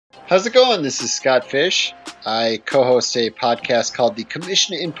How's it going? This is Scott Fish. I co-host a podcast called the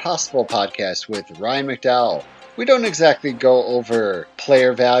Commission Impossible Podcast with Ryan McDowell. We don't exactly go over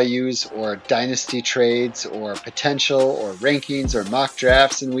player values or dynasty trades or potential or rankings or mock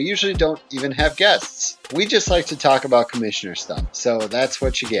drafts, and we usually don't even have guests. We just like to talk about commissioner stuff, so that's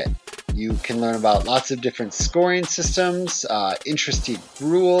what you get. You can learn about lots of different scoring systems, interesting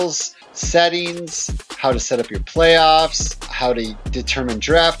rules, settings, how to set up your playoffs, how to determine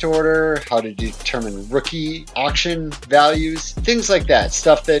draft order, how to determine rookie auction values, things like that.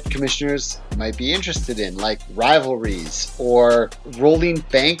 Stuff that commissioners might be interested in, like rivalries or rolling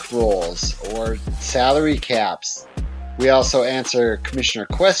bank rolls or salary caps. We also answer commissioner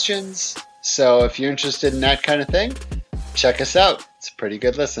questions. So if you're interested in that kind of thing, check us out. It's a pretty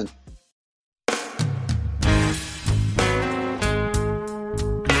good listen.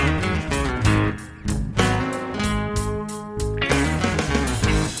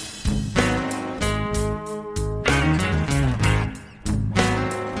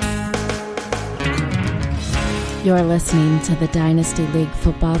 You're listening to the Dynasty League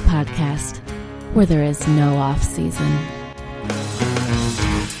Football Podcast, where there is no off-season.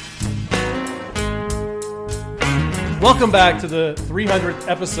 Welcome back to the 300th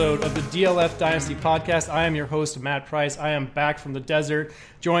episode of the DLF Dynasty Podcast. I am your host, Matt Price. I am back from the desert.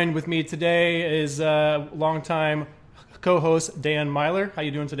 Joined with me today is longtime co-host Dan Myler. How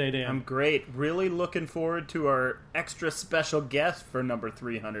you doing today, Dan? I'm great. Really looking forward to our extra special guest for number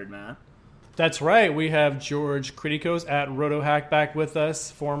 300, man. That's right. We have George Kritikos at RotoHack back with us,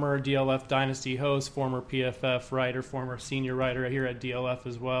 former DLF Dynasty host, former PFF writer, former senior writer here at DLF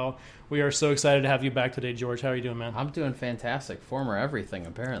as well. We are so excited to have you back today, George. How are you doing, man? I'm doing fantastic. Former everything,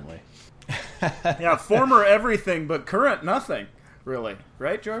 apparently. Yeah, former everything, but current nothing, really.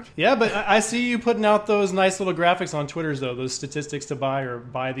 Right, George? Yeah, but I see you putting out those nice little graphics on Twitter, though, those statistics to buy or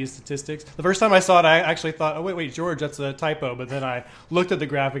buy these statistics. The first time I saw it, I actually thought, oh, wait, George, that's a typo. But then I looked at the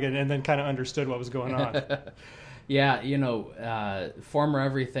graphic and then kind of understood what was going on. Yeah, former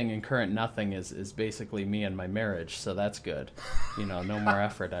everything and current nothing is basically me and my marriage, so that's good. No more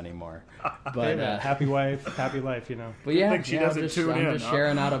effort anymore. But happy wife, happy life, But yeah, I'm just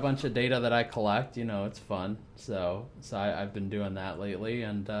sharing out a bunch of data that I collect. It's fun. So I've been doing that lately,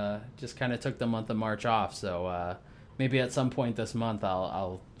 and just kind of took the month of March off. So maybe at some point this month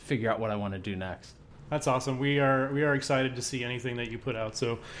I'll figure out what I want to do next. That's awesome. We are excited to see anything that you put out.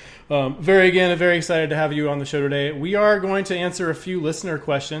 So very excited to have you on the show today. We are going to answer a few listener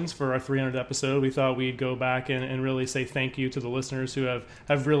questions for our 300th episode. We thought we'd go back and really say thank you to the listeners who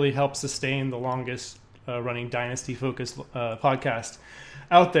have really helped sustain the longest running Dynasty-focused podcast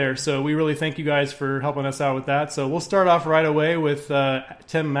out there. So we really thank you guys for helping us out with that. So we'll start off right away with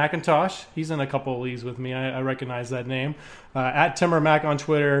Tim McIntosh. He's in a couple of leagues with me. I recognize that name. At TimmerMac on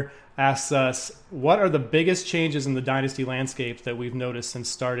Twitter asks us, what are the biggest changes in the Dynasty landscape that we've noticed since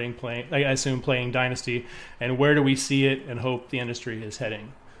starting playing, I assume playing Dynasty, and where do we see it and hope the industry is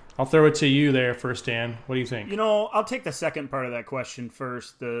heading? I'll throw it to you there first, Dan. What do you think? I'll take the second part of that question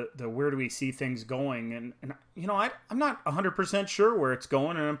first, the where do we see things going? And I'm not 100% sure where it's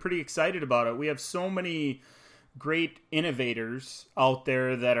going, and I'm pretty excited about it. We have so many great innovators out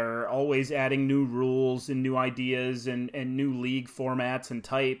there that are always adding new rules and new ideas and new league formats and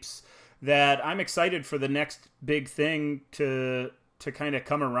types that I'm excited for the next big thing to kind of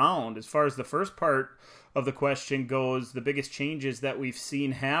come around. As far as the first part of the question goes, the biggest changes that we've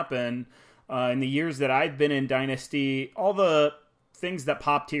seen happen in the years that I've been in Dynasty, all the things that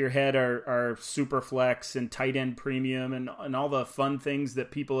pop to your head are super flex and tight end premium and all the fun things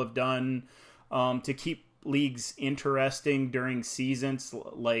that people have done to keep leagues interesting during seasons,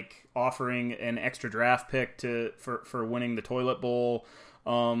 like offering an extra draft pick for winning the toilet bowl.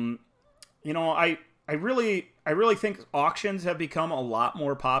 I really think auctions have become a lot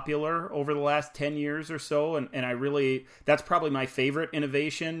more popular over the last 10 years or so, and that's probably my favorite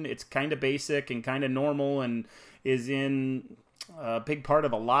innovation. It's kind of basic and kind of normal and is in a big part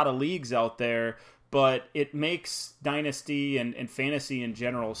of a lot of leagues out there, but it makes Dynasty and fantasy in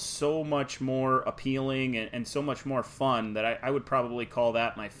general so much more appealing and so much more fun that I would probably call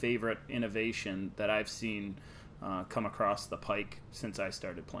that my favorite innovation that I've seen come across the pike since I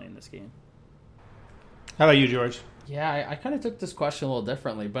started playing this game. How about you, George? Yeah, I kind of took this question a little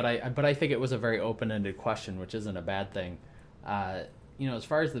differently, but I think it was a very open-ended question, which isn't a bad thing. As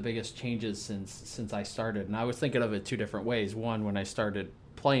far as the biggest changes since I started, and I was thinking of it two different ways. One, when I started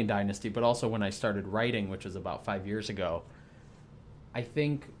playing Dynasty, but also when I started writing, which was about 5 years ago. I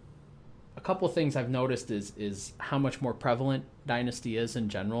think a couple of things I've noticed is how much more prevalent Dynasty is in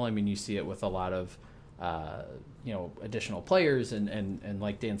general. I mean, you see it with a lot of additional players and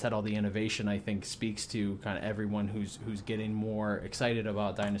like Dan said, all the innovation I think speaks to kind of everyone who's getting more excited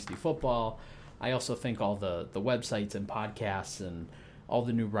about Dynasty football. I also think all the websites and podcasts and all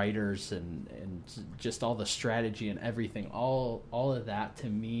the new writers and just all the strategy and everything, all of that to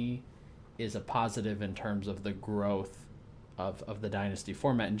me is a positive in terms of the growth of the Dynasty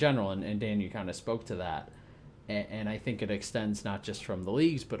format in general. And Dan, you kind of spoke to that. And I think it extends not just from the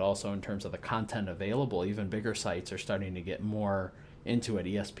leagues, but also in terms of the content available. Even bigger sites are starting to get more into it.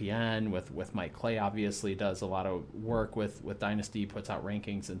 ESPN with Mike Clay obviously does a lot of work with Dynasty, puts out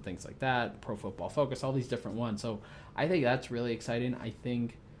rankings and things like that. Pro Football Focus, all these different ones. So I think that's really exciting. I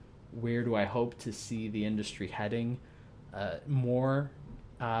think where do I hope to see the industry heading? More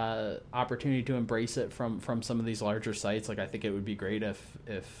opportunity to embrace it from some of these larger sites. Like I think it would be great if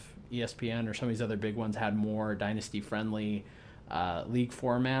ESPN or some of these other big ones had more dynasty-friendly league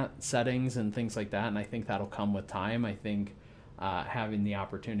format settings and things like that, and I think that'll come with time. I think having the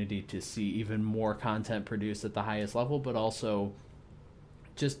opportunity to see even more content produced at the highest level, but also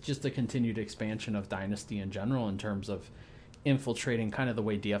just the continued expansion of Dynasty in general in terms of infiltrating kind of the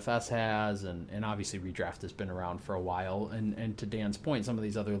way DFS has, and obviously redraft has been around for a while, and to Dan's point, some of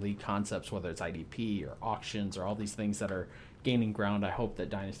these other league concepts, whether it's IDP or auctions or all these things that are gaining ground, I hope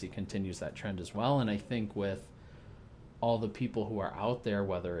that Dynasty continues that trend as well. And I think with all the people who are out there,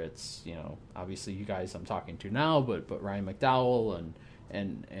 whether it's, obviously you guys I'm talking to now, but Ryan McDowell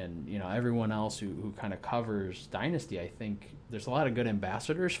and everyone else who kind of covers Dynasty, I think there's a lot of good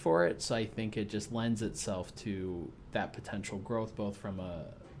ambassadors for it. So I think it just lends itself to that potential growth, both from a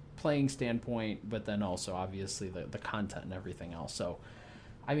playing standpoint, but then also obviously the content and everything else. So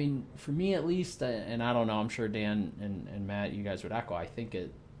I mean, for me at least, and I don't know, I'm sure Dan and Matt, you guys would echo, I think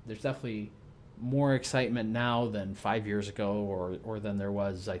there's definitely more excitement now than 5 years ago or than there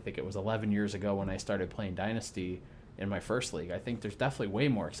was, I think it was 11 years ago when I started playing Dynasty in my first league. I think there's definitely way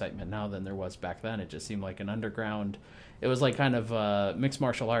more excitement now than there was back then. It just seemed like an underground, it was like kind of mixed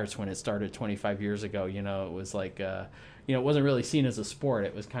martial arts when it started 25 years ago. It was like, it wasn't really seen as a sport.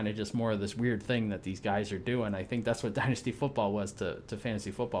 It was kind of just more of this weird thing that these guys are doing. I think that's what Dynasty football was to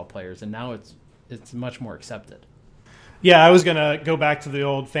fantasy football players, and now it's much more accepted. Yeah, I was gonna go back to the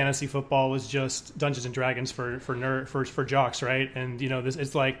old fantasy football was just Dungeons and Dragons for jocks, right? And this,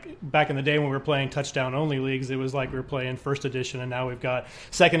 it's like back in the day when we were playing touchdown only leagues, it was like we were playing first edition, and now we've got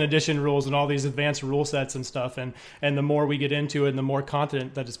second edition rules and all these advanced rule sets and stuff. And the more we get into it, and the more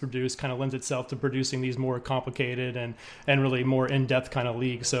content that is produced, kind of lends itself to producing these more complicated and really more in-depth kind of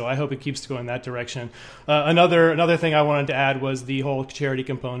leagues. So I hope it keeps going that direction. Another thing I wanted to add was the whole charity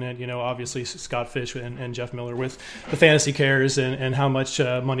component. Obviously Scott Fish and Jeff Miller with the Fantasy Cares and how much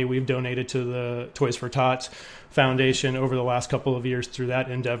money we've donated to the Toys for Tots Foundation over the last couple of years through that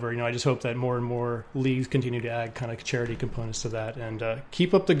endeavor. I just hope that more and more leagues continue to add kind of charity components to that and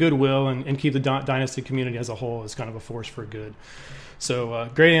keep up the goodwill and keep the Dynasty community as a whole as kind of a force for good. So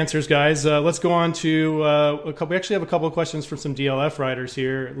great answers, guys. Let's go on to we actually have a couple of questions from some DLF writers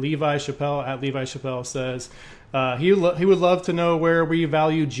here. Levi Chappelle says he would love to know where we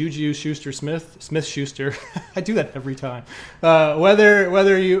value Juju Smith-Schuster. I do that every time.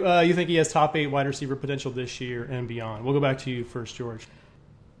 Whether you think he has top 8 wide receiver potential this year and beyond. We'll go back to you first, George.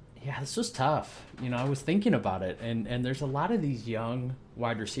 Yeah, this was tough. I was thinking about it, and there's a lot of these young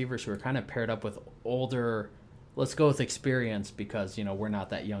wide receivers who are kind of paired up with older. Let's go with experience because, we're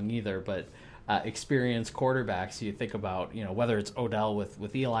not that young either, but experienced quarterbacks. You think about, whether it's Odell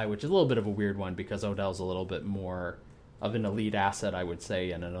with Eli, which is a little bit of a weird one because Odell's a little bit more of an elite asset, I would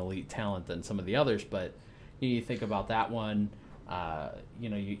say, and an elite talent than some of the others. But you think about that one,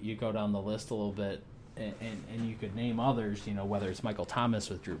 you go down the list a little bit and you could name others, whether it's Michael Thomas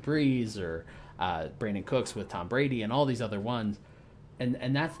with Drew Brees or Brandon Cooks with Tom Brady and all these other ones.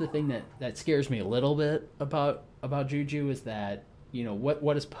 And that's the thing that scares me a little bit about Juju is that,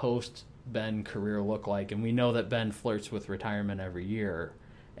 what does post-Ben career look like? And we know that Ben flirts with retirement every year,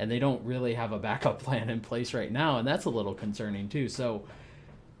 and they don't really have a backup plan in place right now, and that's a little concerning too. So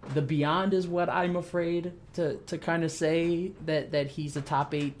the beyond is what I'm afraid to kind of say that he's a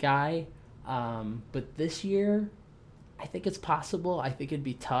top 8 guy. But this year, I think it's possible. I think it'd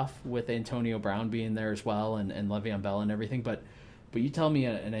be tough with Antonio Brown being there as well and Le'Veon Bell and everything, but you tell me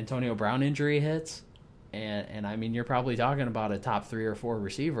an Antonio Brown injury hits, and I mean, you're probably talking about a top 3 or 4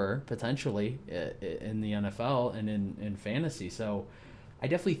 receiver, potentially, in the NFL and in fantasy. So I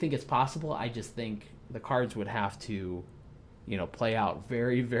definitely think it's possible. I just think the cards would have to, play out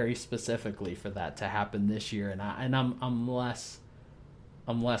very, very specifically for that to happen this year. And I'm less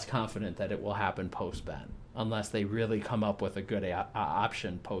confident that it will happen post-Ben, unless they really come up with a good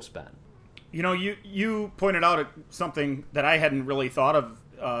option post-Ben. You pointed out something that I hadn't really thought of,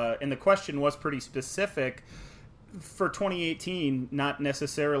 and the question was pretty specific. For 2018, not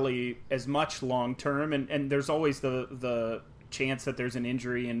necessarily as much long term, and there's always the chance that there's an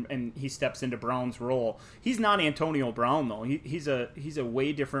injury and he steps into Brown's role. He's not Antonio Brown though. He's a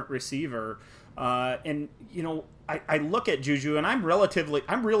way different receiver. And I look at Juju and I'm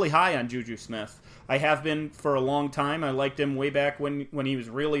really high on Juju Smith. I have been for a long time. I liked him way back when he was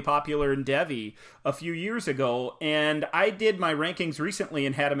really popular in Devy a few years ago, and I did my rankings recently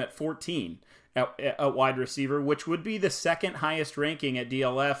and had him at 14 at wide receiver, which would be the second highest ranking at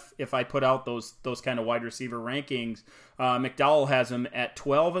DLF if I put out those kind of wide receiver rankings. McDowell has him at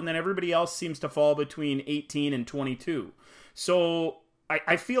 12, and then everybody else seems to fall between 18 and 22. So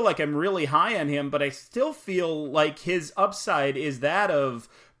I feel like I'm really high on him, but I still feel like his upside is that of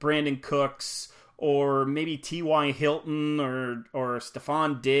Brandon Cooks or maybe T.Y. Hilton or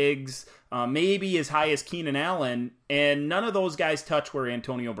Stephon Diggs, maybe as high as Keenan Allen, and none of those guys touch where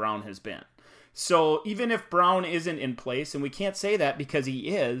Antonio Brown has been. So even if Brown isn't in place, and we can't say that because he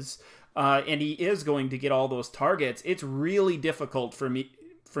is, and he is going to get all those targets, it's really difficult for me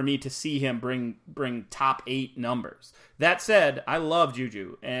to see him bring top 8 numbers. That said, I love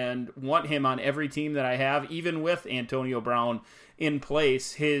Juju and want him on every team that I have, even with Antonio Brown in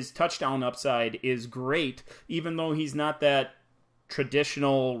place. His touchdown upside is great, even though he's not that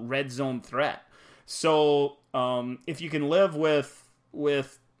traditional red zone threat. So if you can live with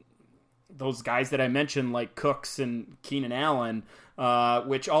those guys that I mentioned, like Cooks and Keenan Allen,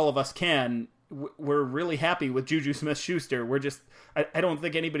 which all of us can, we're really happy with Juju Smith-Schuster. I don't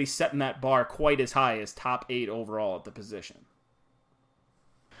think anybody's setting that bar quite as high as top 8 overall at the position.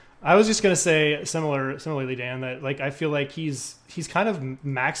 I was just going to say similarly, Dan, that like I feel like he's kind of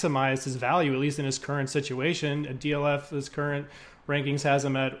maximized his value, at least in his current situation. At DLF, his current rankings has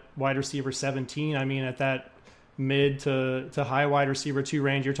him at wide receiver 17. I mean, at that mid to high wide receiver 2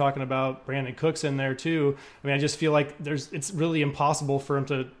 range, you're talking about Brandon Cooks in there too. I mean, I just feel like it's really impossible for him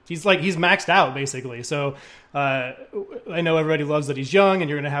to. He's maxed out basically. So I know everybody loves that he's young and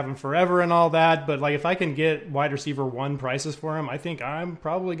you're going to have him forever and all that, but like if I can get wide receiver 1 prices for him, I think I'm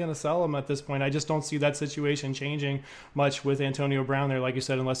probably going to sell him at this point. I just don't see that situation changing much with Antonio Brown there, like you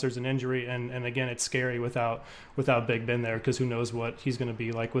said, unless there's an injury. And again, it's scary without Big Ben there, because who knows what he's going to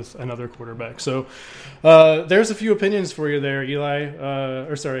be like with another quarterback. So there's a few opinions for you there,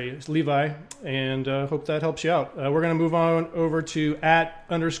 Levi, and hope that helps you out. We're going to move on over to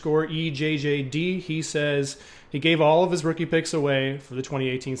 @_EJJD. He says he gave all of his rookie picks away for the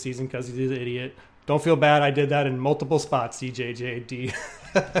 2018 season because he's an idiot. Don't feel bad. I did that in multiple spots, EJJD.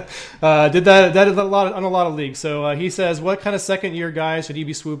 Did that is a lot on a lot of leagues. So he says, what kind of second-year guys should he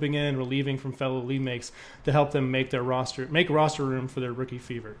be swooping in and relieving from fellow league mates to help them make roster room for their rookie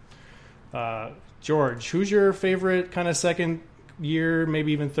fever? George, who's your favorite kind of second year,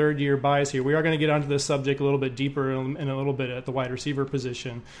 maybe even third year buys here? We are going to get onto this subject a little bit deeper in a little bit at the wide receiver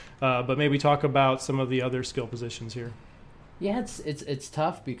position, but maybe talk about some of the other skill positions here. Yeah, it's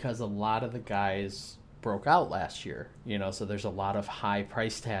tough because a lot of the guys broke out last year, so there's a lot of high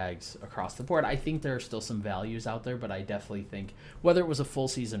price tags across the board. I think there are still some values out there, but I definitely think whether it was a full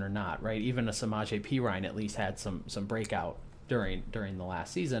season or not, right? Even a Samaje Perine at least had some breakout during the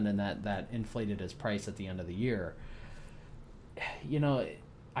last season, and that inflated his price at the end of the year.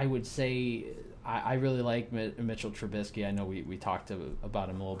 I would say I really like Mitchell Trubisky. I know we talked about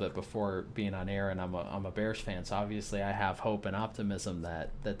him a little bit before being on air, and I'm a Bears fan, so obviously I have hope and optimism that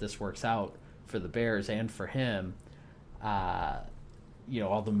this works out for the Bears and for him.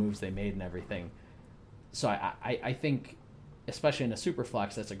 All the moves they made and everything. So I think, especially in a super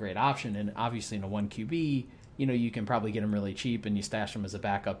flex, that's a great option, and obviously in a 1 QB, you can probably get him really cheap, and you stash him as a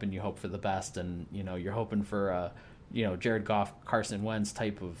backup, and you hope for the best, and you're hoping for a Jared Goff, Carson Wentz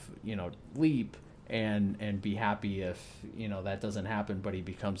type of, leap, and be happy if, that doesn't happen, but he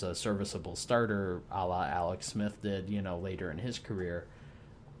becomes a serviceable starter, a la Alex Smith did, later in his career.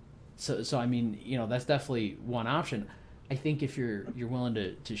 So I mean, that's definitely one option. I think if you're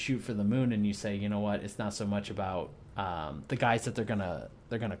willing to shoot for the moon and you say, you know what, it's not so much about the guys that they're gonna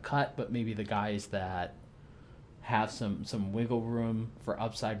cut, but maybe the guys that have some wiggle room for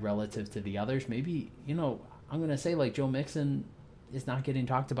upside relative to the others. Maybe, I'm going to say like Joe Mixon is not getting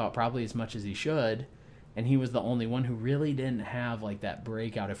talked about probably as much as he should, and he was the only one who really didn't have like that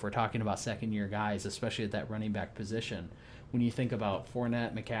breakout if we're talking about second-year guys, especially at that running back position. When you think about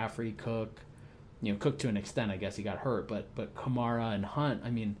Fournette, McCaffrey, Cook, Cook to an extent, I guess he got hurt, but Kamara and Hunt, I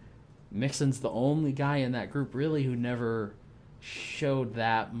mean, Mixon's the only guy in that group really who never showed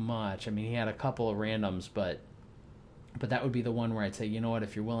that much. I mean, he had a couple of randoms, but But that would be the one where I'd say, you know what,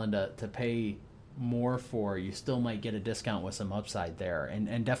 if you're willing to pay more for, you still might get a discount with some upside there,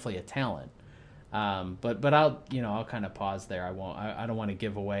 and definitely a talent. But I'll kind of pause there. I don't want to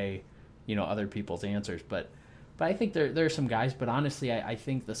give away, other people's answers, but I think there are some guys, but honestly, I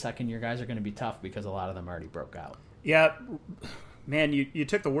think the second year guys are going to be tough because a lot of them already broke out. Yeah. Man, you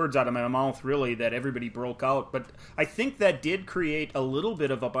took the words out of my mouth, really, that everybody broke out. But I think that did create a little bit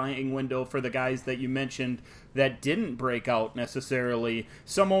of a buying window for the guys that you mentioned that didn't break out necessarily.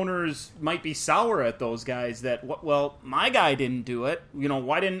 Some owners might be sour at those guys that, well, my guy didn't do it.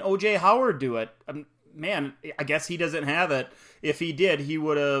 Why didn't O.J. Howard do it? Man, I guess he doesn't have it. If he did, he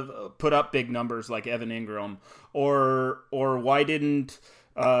would have put up big numbers like Evan Ingram. Or why didn't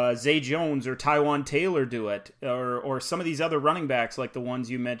Zay Jones or Tywan Taylor do it, or some of these other running backs like the ones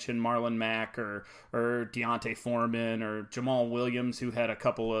you mentioned, Marlon Mack or Deontay Foreman or Jamal Williams, who had a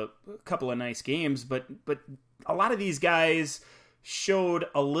couple of nice games, but a lot of these guys showed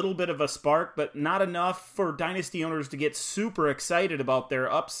a little bit of a spark, but not enough for dynasty owners to get super excited about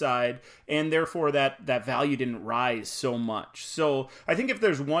their upside, and therefore that value didn't rise so much. So I think if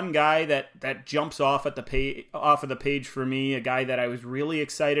there's one guy that jumps off of the page for me, a guy that I was really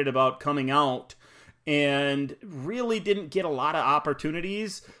excited about coming out and really didn't get a lot of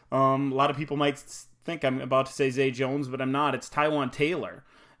opportunities. A lot of people might think I'm about to say Zay Jones, but I'm not. It's Tywan Taylor.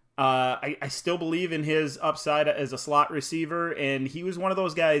 I still believe in his upside as a slot receiver, and he was one of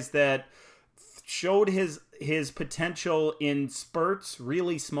those guys that showed his potential in spurts,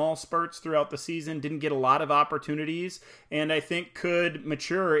 really small spurts throughout the season, didn't get a lot of opportunities, and I think could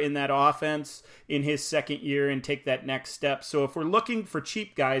mature in that offense in his second year and take that next step. So if we're looking for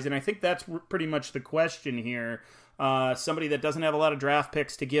cheap guys, and I think that's pretty much the question here, somebody that doesn't have a lot of draft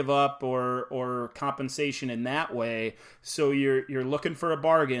picks to give up or compensation in that way, so you're looking for a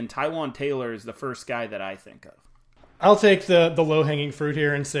bargain, Tywan Taylor is the first guy that I think of. I'll take the low-hanging fruit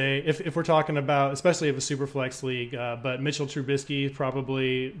here and say, if we're talking about, especially of a Superflex league, but Mitchell Trubisky is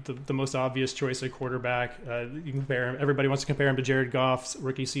probably the most obvious choice at quarterback. You can compare him. Everybody wants to compare him to Jared Goff's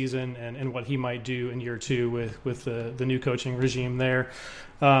rookie season and what he might do in year two with the new coaching regime there.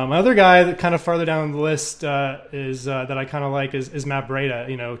 Another guy that kind of farther down the list is that I kind of like is Matt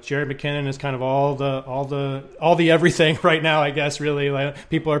Breida. Jared McKinnon is kind of all the everything right now, I guess. Really,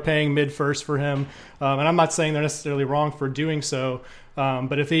 like, people are paying mid-first for him, and I'm not saying they're necessarily wrong for doing so.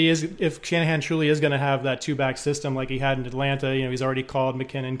 But if Shanahan truly is going to have that two-back system like he had in Atlanta, he's already called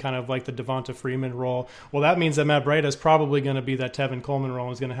McKinnon kind of like the Devonta Freeman role. Well, that means that Matt Breida is probably going to be that Tevin Coleman role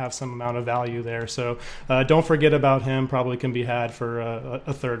and is going to have some amount of value there. So don't forget about him. Probably can be had for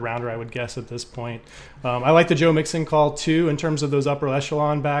a third rounder, I would guess, at this point. I like the Joe Mixon call too in terms of those upper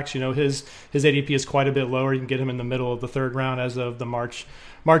echelon backs. His ADP is quite a bit lower. You can get him in the middle of the third round as of the March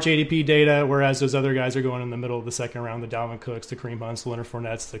ADP data, whereas those other guys are going in the middle of the second round, the Dalvin Cooks, the Kareem Hunts, the Leonard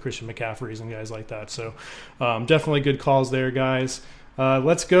Fournettes, the Christian McCaffreys, and guys like that. So definitely good calls there, guys.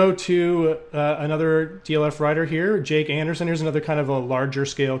 Let's go to another DLF writer here, Jake Anderson. Here's another kind of a larger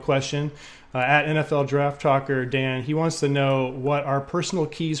scale question. At NFL Draft Talker, Dan, he wants to know what our personal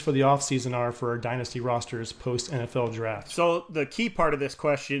keys for the offseason are for our dynasty rosters post-NFL draft. So the key part of this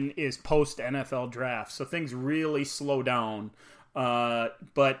question is post-NFL draft. So things really slow down.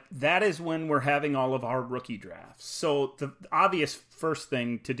 But that is when we're having all of our rookie drafts. So the obvious first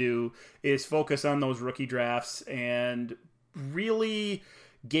thing to do is focus on those rookie drafts and really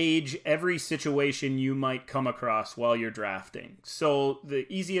gauge every situation you might come across while you're drafting. So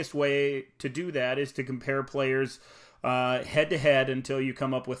the easiest way to do that is to compare players head to head until you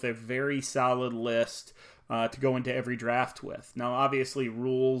come up with a very solid list to go into every draft with. Now, obviously,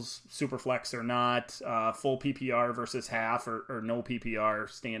 rules, Superflex or not, full PPR versus half or no PPR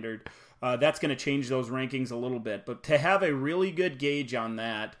standard, that's going to change those rankings a little bit. But to have a really good gauge on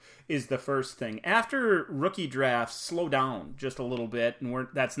that is the first thing. After rookie drafts, slow down just a little bit, and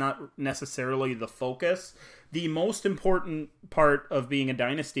that's not necessarily the focus. The most important part of being a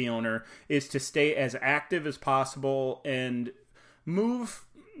dynasty owner is to stay as active as possible and move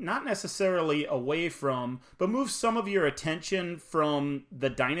not necessarily away from, but move some of your attention from the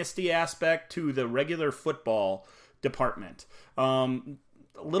dynasty aspect to the regular football department. A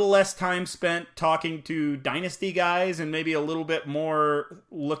little less time spent talking to dynasty guys and maybe a little bit more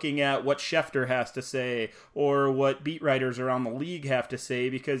looking at what Schefter has to say or what beat writers around the league have to say,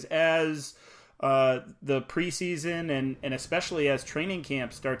 because as the preseason and especially as training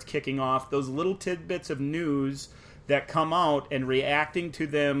camp starts kicking off, those little tidbits of news that come out and reacting to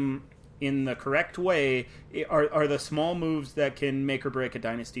them in the correct way are the small moves that can make or break a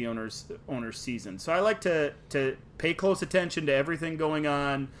dynasty owner's season. So I like to pay close attention to everything going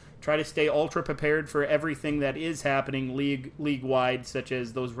on try to stay ultra prepared for everything that is happening league wide, such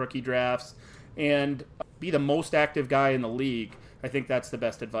as those rookie drafts, and be the most active guy in the league. I think that's the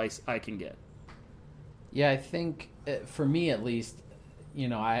best advice I can get. Yeah, I think for me at least,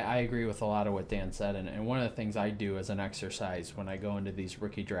 I agree with a lot of what Dan said. And one of the things I do as an exercise when I go into these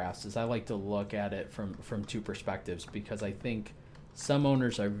rookie drafts is I like to look at it from two perspectives, because I think some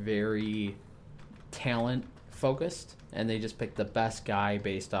owners are very talent focused and they just pick the best guy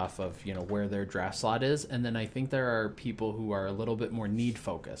based off of, where their draft slot is. And then I think there are people who are a little bit more need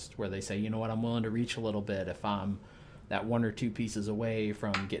focused, where they say, you know what, I'm willing to reach a little bit if I'm that one or two pieces away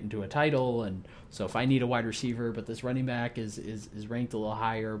from getting to a title. And so if I need a wide receiver, but this running back is ranked a little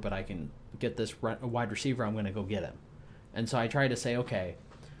higher, but I can get this wide receiver, I'm going to go get him. And so I try to say, okay,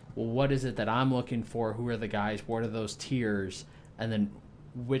 well, what is it that I'm looking for? Who are the guys? What are those tiers? And then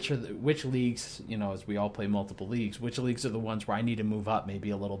which leagues, as we all play multiple leagues, which leagues are the ones where I need to move up maybe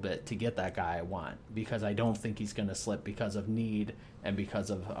a little bit to get that guy I want, because I don't think he's going to slip because of need and because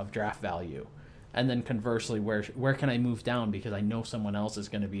of draft value. And then conversely, where can I move down because I know someone else is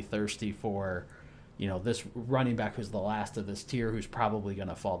going to be thirsty for, this running back who's the last of this tier who's probably going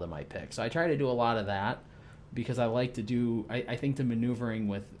to fall to my pick. So I try to do a lot of that because I like to do. I think the maneuvering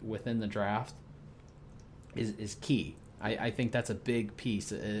within the draft is key. I think that's a big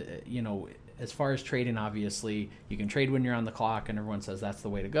piece. As far as trading, obviously you can trade when you're on the clock, and everyone says that's the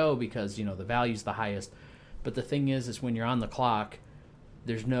way to go because the value's the highest. But the thing is when you're on the clock,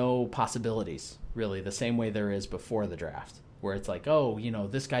 there's no possibilities, really, the same way there is before the draft, where it's like, oh,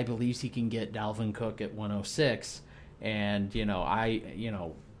 this guy believes he can get Dalvin Cook at 106, and,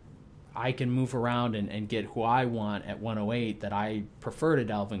 I can move around and get who I want at 108 that I prefer to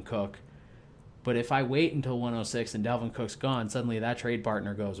Dalvin Cook. But if I wait until 106 and Dalvin Cook's gone, suddenly that trade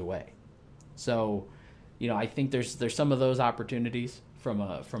partner goes away. So, I think there's some of those opportunities from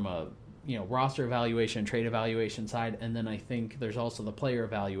a roster evaluation, trade evaluation side, and then I think there's also the player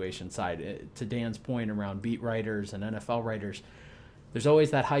evaluation side. To Dan's point around beat writers and NFL writers, there's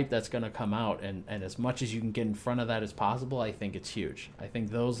always that hype that's going to come out, and as much as you can get in front of that as possible, I think it's huge. I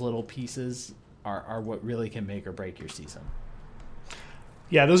think those little pieces are what really can make or break your season.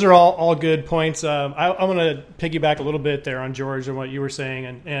 Yeah, those are all good points. I'm going to piggyback a little bit there on George and what you were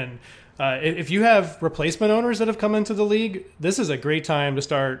saying, and if you have replacement owners that have come into the league, this is a great time to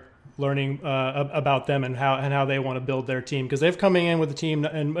start learning about them and how they want to build their team, because they've coming in with a team,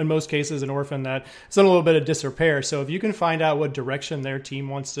 in most cases, an orphan that's in a little bit of disrepair. So if you can find out what direction their team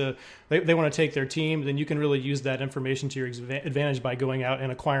wants to, they want to take their team, then you can really use that information to your advantage by going out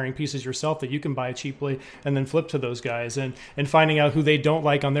and acquiring pieces yourself that you can buy cheaply and then flip to those guys, and finding out who they don't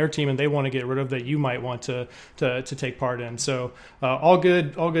like on their team and they want to get rid of that you might want to take part in. So all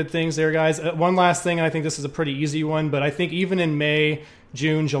good things there, guys. One last thing, and I think this is a pretty easy one, but I think even in May,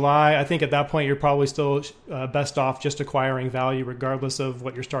 June, July, I think at that point you're probably still best off just acquiring value regardless of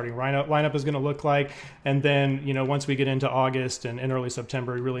what your starting lineup is going to look like. And then, once we get into August and early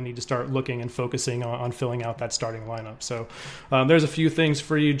September, we really need to start looking and focusing on filling out that starting lineup. So there's a few things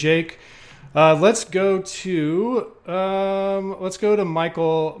for you, Jake. Let's go to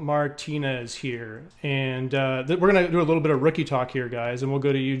Michael Martinez here, and we're going to do a little bit of rookie talk here, guys, and we'll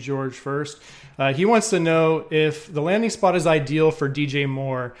go to you, George, first. He wants to know if the landing spot is ideal for DJ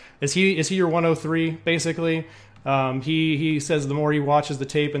Moore. Is he your 103 basically? He says the more he watches the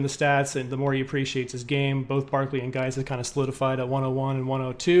tape and the stats, and the more he appreciates his game. Both Barkley and Guys have kind of solidified at 101 and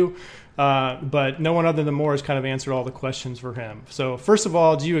 102. But no one other than Moore has kind of answered all the questions for him. So first of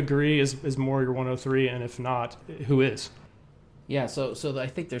all, do you agree? Is Moore your 103? And if not, who is? Yeah, so I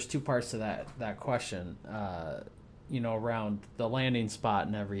think there's two parts to that question, around the landing spot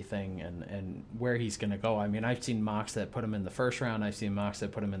and everything and where he's going to go. I mean, I've seen mocks that put him in the first round. I've seen mocks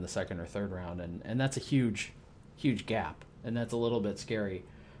that put him in the second or third round. And that's a huge gap, and that's a little bit scary.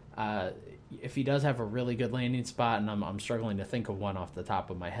 If he does have a really good landing spot, and I'm struggling to think of one off the top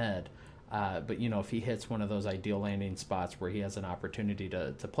of my head, but if he hits one of those ideal landing spots where he has an opportunity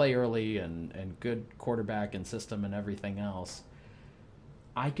to play early and good quarterback and system and everything else,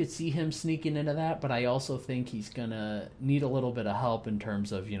 I could see him sneaking into that. But I also think he's gonna need a little bit of help in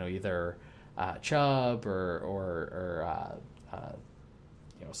terms of either Chubb or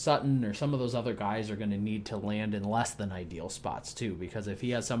Sutton or some of those other guys are going to need to land in less than ideal spots too, because if he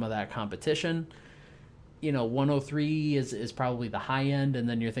has some of that competition, 103 is probably the high end, and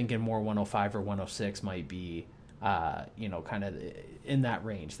then you're thinking more 105 or 106 might be kind of in that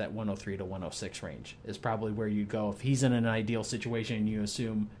range. That 103 to 106 range is probably where you go if he's in an ideal situation and you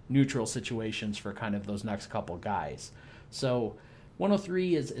assume neutral situations for kind of those next couple guys. So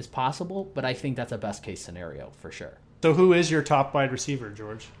 103 is possible, but I think that's a best case scenario for sure. So who is your top wide receiver,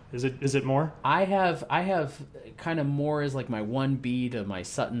 George? Is it Moore? I have kind of Moore as like my 1B to my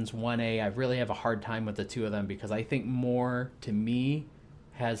Sutton's 1A. I really have a hard time with the two of them because I think Moore to me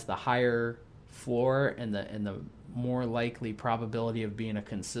has the higher floor and the more likely probability of being a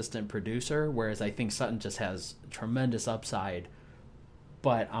consistent producer, whereas I think Sutton just has tremendous upside.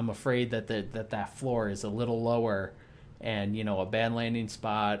 But I'm afraid that floor is a little lower, and a bad landing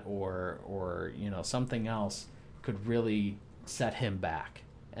spot or something else could really set him back,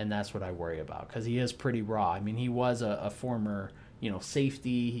 and that's what I worry about because he is pretty raw. I mean, he was a former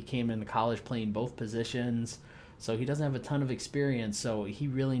safety. He came into college playing both positions, so he doesn't have a ton of experience. So he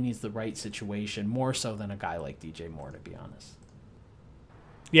really needs the right situation more so than a guy like DJ Moore, to be honest.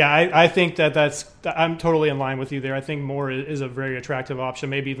 Yeah, I think I'm totally in line with you there. I think Moore is a very attractive option,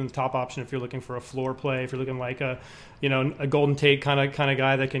 maybe even the top option if you're looking for a floor play, if you're looking like a Golden Tate kind of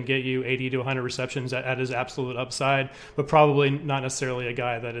guy that can get you 80 to 100 receptions at his absolute upside, but probably not necessarily a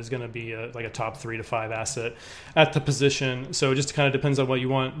guy that is going to be like a top 3 to 5 asset at the position. So it just kind of depends on what you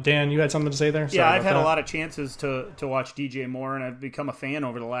want. Dan, you had something to say there? Yeah, I've had a lot of chances to watch DJ Moore, and I've become a fan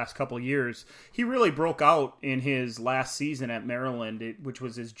over the last couple of years. He really broke out in his last season at Maryland, which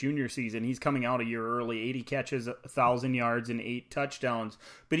was his junior season. He's coming out a year early, 80 catches, 1,000 yards, and 8 touchdowns.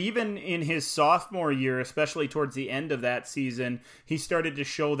 But even in his sophomore year, especially towards the end of that season, he started to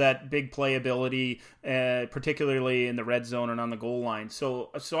show that big playability, particularly in the red zone and on the goal line. So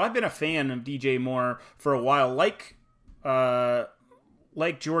I've been a fan of DJ Moore for a while. Like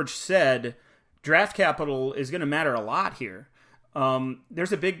George said, draft capital is going to matter a lot here.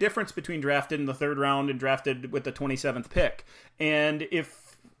 There's a big difference between drafted in the 3rd round and drafted with the 27th pick. And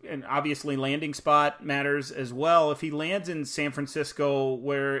obviously landing spot matters as well. If he lands in San Francisco,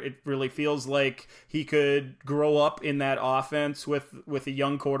 where it really feels like he could grow up in that offense with a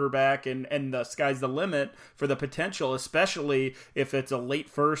young quarterback, and the sky's the limit for the potential, especially if it's a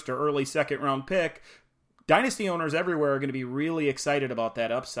late 1st or early 2nd round pick, dynasty owners everywhere are going to be really excited about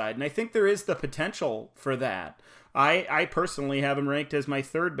that upside. And I think there is the potential for that. I personally have him ranked as my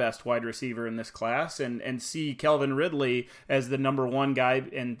 3rd best wide receiver in this class, and see Calvin Ridley as the number 1 guy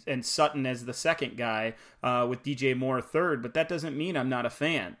and Sutton as the 2nd guy, with DJ Moore 3rd. But that doesn't mean I'm not a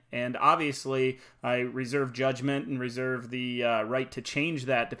fan. And obviously, I reserve judgment and reserve the right to change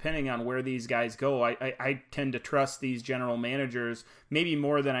that depending on where these guys go. I tend to trust these general managers maybe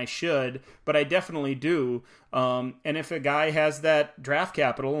more than I should, but I definitely do. And if a guy has that draft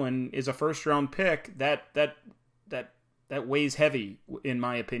capital and is a 1st-round pick, that weighs heavy, in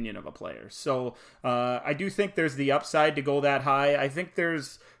my opinion, of a player. So I do think there's the upside to go that high. I think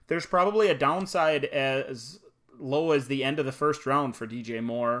there's probably a downside as low as the end of the 1st round for DJ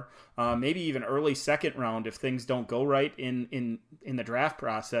Moore, maybe even early 2nd round if things don't go right in the draft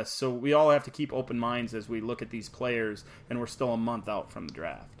process. So we all have to keep open minds as we look at these players, and we're still a month out from the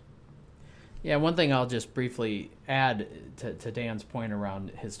draft. Yeah, one thing I'll just briefly add to Dan's point around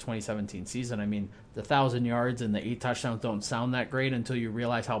his 2017 season. I mean, the 1,000 yards and the 8 touchdowns don't sound that great until you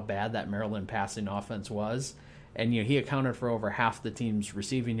realize how bad that Maryland passing offense was. And he accounted for over half the team's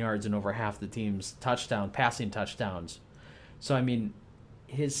receiving yards and over half the team's passing touchdowns. So, I mean,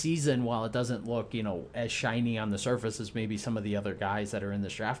 his season, while it doesn't look, as shiny on the surface as maybe some of the other guys that are in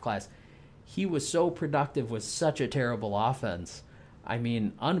this draft class, he was so productive with such a terrible offense. I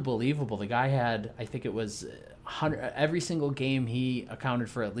mean, unbelievable. The guy had, I think it was every single game he accounted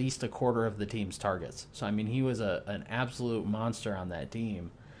for at least a quarter of the team's targets. So, I mean, he was an absolute monster on that team.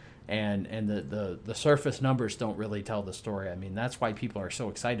 And the surface numbers don't really tell the story. I mean, that's why people are so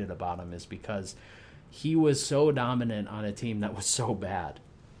excited about him, is because he was so dominant on a team that was so bad.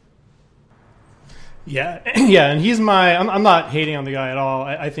 Yeah, and he's I'm not hating on the guy at all.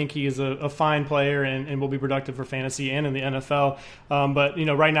 I think he is a fine player and will be productive for fantasy and in the NFL. But,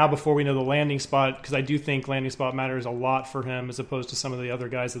 right now, before we know the landing spot, because I do think landing spot matters a lot for him as opposed to some of the other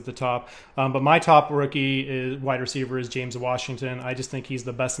guys at the top. But my top rookie wide receiver is James Washington. I just think he's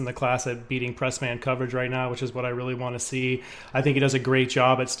the best in the class at beating press man coverage right now, which is what I really want to see. I think he does a great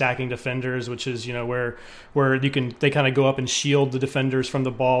job at stacking defenders, which is, where they kind of go up and shield the defenders from the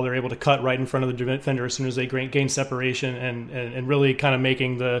ball. They're able to cut right in front of the defender as soon as they gain separation, and really kind of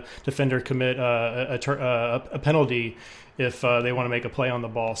making the defender commit a penalty. if they want to make a play on the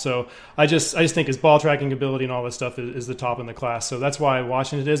ball. So I just think his ball tracking ability and all this stuff is the top in the class. So that's why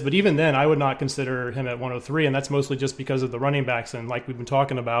Washington is. But even then, I would not consider him at 103, and that's mostly just because of the running backs. And like we've been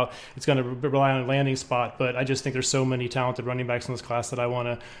talking about, it's going to rely on a landing spot. But I just think there's so many talented running backs in this class that I want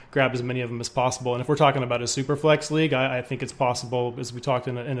to grab as many of them as possible. And if we're talking about a super flex league, I think it's possible, as we talked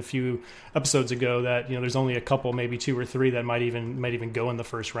in a few episodes ago, that there's only a couple, maybe 2 or 3 that might even go in the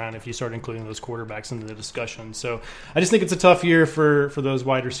first round if you start including those quarterbacks into the discussion. So I just think it's a tough year for those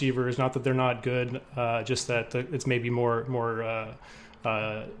wide receivers. Not that they're not good, just that it's maybe more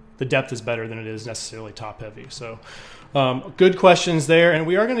the depth is better than it is necessarily top heavy. So good questions there, and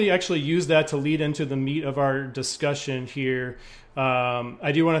we are going to actually use that to lead into the meat of our discussion here.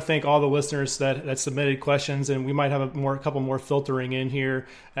 I do want to thank all the listeners that submitted questions, and we might have a couple more filtering in here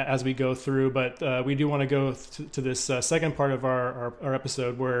as we go through, but we do want to go to this second part of our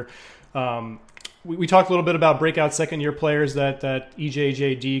episode where we talked a little bit about breakout second-year players that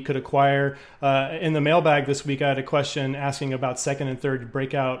EJJD could acquire. In the mailbag this week, I had a question asking about second and third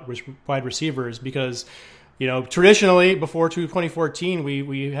breakout wide receivers because traditionally before 2014,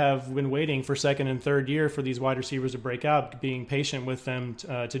 we have been waiting for second and third year for these wide receivers to break out, being patient with them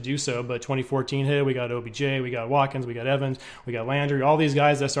to do so. But 2014 hit, we got OBJ, we got Watkins, we got Evans, we got Landry, all these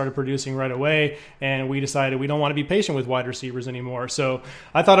guys that started producing right away, and we decided we don't want to be patient with wide receivers anymore. So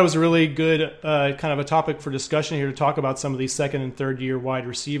I thought it was a really good kind of a topic for discussion here to talk about some of these second and third year wide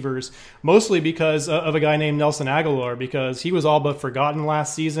receivers, mostly because of a guy named Nelson Aguilar, because he was all but forgotten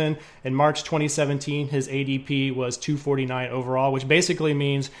last season. In March 2017, his ADP was 249 overall, which basically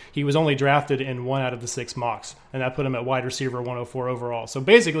means he was only drafted in 1 out of the 6 mocks, and that put him at wide receiver 104 overall. So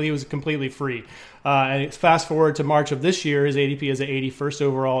basically, he was completely free. And fast forward to March of this year, his ADP is at 81st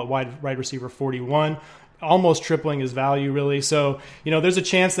overall at wide receiver 41. Almost tripling his value, really. So, there's a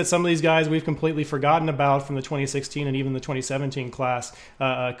chance that some of these guys we've completely forgotten about from the 2016 and even the 2017 class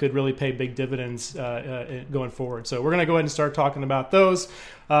could really pay big dividends going forward. So we're going to go ahead and start talking about those.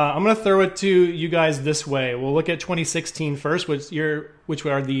 I'm going to throw it to you guys this way. We'll look at 2016 first, which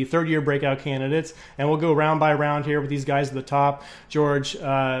are the third-year breakout candidates, and we'll go round by round here with these guys at the top. George,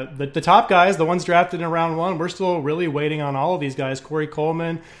 the top guys, the ones drafted in round 1, we're still really waiting on all of these guys. Corey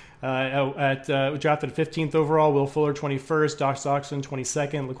Coleman, drafted 15th overall, Will Fuller 21st, Doc Stockton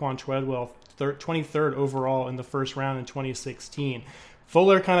 22nd, Laquan Treadwell 23rd overall in the first round in 2016.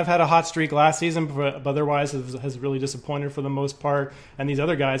 Fuller kind of had a hot streak last season, but otherwise has really disappointed for the most part. And these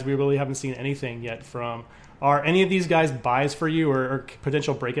other guys, we really haven't seen anything yet from. Are any of these guys buys for you or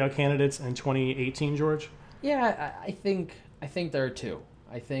potential breakout candidates in 2018, George? Yeah, I think there are 2.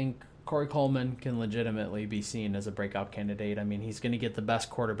 I think Corey Coleman can legitimately be seen as a breakout candidate. I mean, he's going to get the best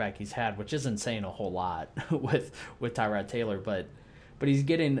quarterback he's had, which isn't saying a whole lot with Tyrod Taylor, but he's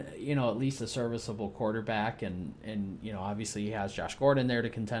getting, at least a serviceable quarterback, and obviously he has Josh Gordon there to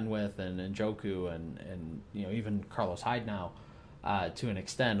contend with, and Njoku, and even Carlos Hyde now to an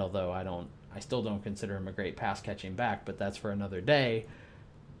extent, although I still don't consider him a great pass catching back, but that's for another day.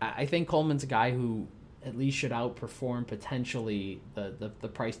 I think Coleman's a guy who at least should outperform potentially the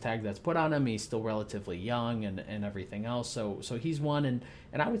price tag that's put on him. He's still relatively young and everything else. So he's one. And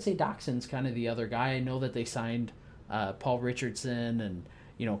I would say Doxson's kind of the other guy. I know that they signed Paul Richardson,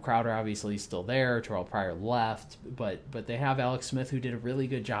 and Crowder obviously is still there. Terrell Pryor left, but they have Alex Smith, who did a really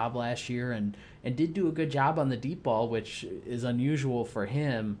good job last year and did do a good job on the deep ball, which is unusual for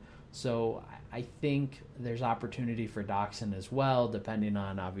him. So I think there's opportunity for Doxson as well, depending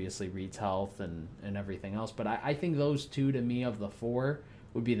on obviously Reed's health and everything else. But I think those 2 to me of the 4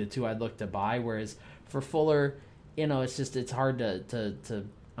 would be the 2 I'd look to buy. Whereas for Fuller, it's hard to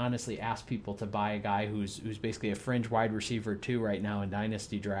honestly ask people to buy a guy who's basically a fringe wide receiver 2 right now in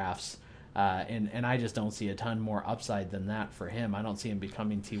dynasty drafts. And I just don't see a ton more upside than that for him. I don't see him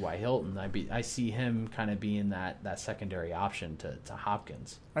becoming T.Y. Hilton. I see him kind of being that secondary option to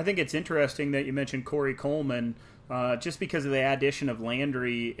Hopkins. I think it's interesting that you mentioned Corey Coleman, just because of the addition of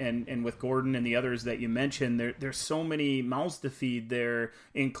Landry and with Gordon and the others that you mentioned. There's so many mouths to feed there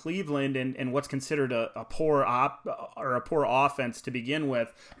in Cleveland, and what's considered a poor offense to begin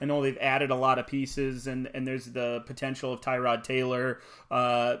with. I know they've added a lot of pieces, and there's the potential of Tyrod Taylor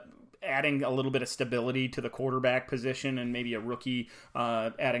adding a little bit of stability to the quarterback position, and maybe a rookie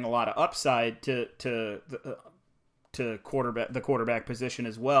adding a lot of upside to the quarterback position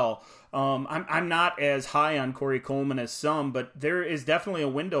as well. I'm not as high on Corey Coleman as some, but there is definitely a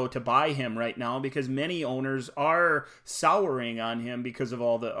window to buy him right now because many owners are souring on him because of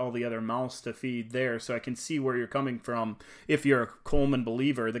all the other mouths to feed there. So I can see where you're coming from if you're a Coleman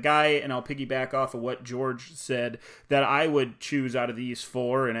believer. The guy, and I'll piggyback off of what George said, that I would choose out of these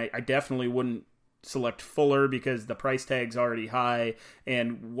 4, and I definitely wouldn't select Fuller because the price tag's already high,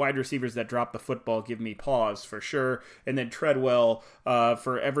 and wide receivers that drop the football give me pause for sure. And then Treadwell,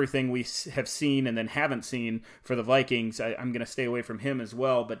 for everything we have seen and then haven't seen for the Vikings, I'm going to stay away from him as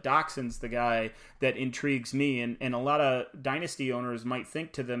well. But Doxson's the guy that intrigues me, and a lot of dynasty owners might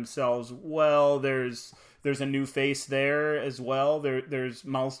think to themselves, well, there's a new face there as well. There's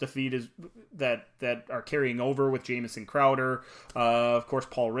mouths to feed that are carrying over with Jamison Crowder. Of course,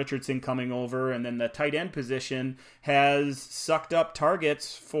 Paul Richardson coming over. And then the tight end position has sucked up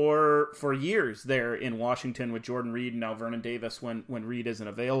targets for years there in Washington with Jordan Reed and now Vernon Davis when Reed isn't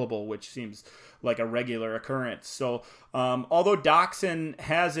available, which seems like a regular occurrence. So although Doxson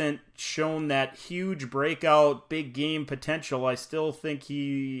hasn't shown that huge breakout big game potential, I still think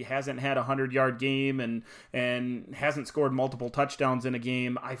he hasn't had a 100-yard game and hasn't scored multiple touchdowns in a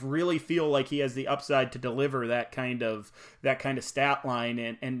game. I really feel like he has the upside to deliver that kind of stat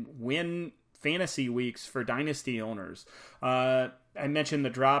line and win fantasy weeks for dynasty owners. I mentioned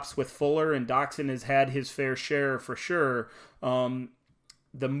the drops with Fuller, and Doxson has had his fair share for sure.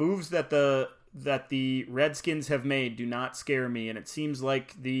 The moves that the Redskins have made do not scare me, and it seems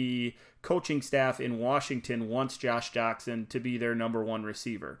like the coaching staff in Washington wants Josh Doxson to be their number one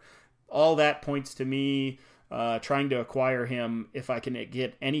receiver. All that points to me trying to acquire him if I can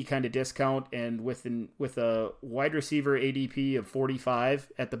get any kind of discount, and with a wide receiver ADP of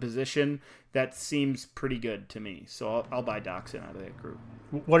 45 at the position, that seems pretty good to me. So I'll buy Doxson out of that group.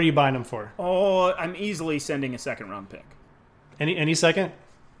 What are you buying him for? Oh, I'm easily sending a second round pick. Any second?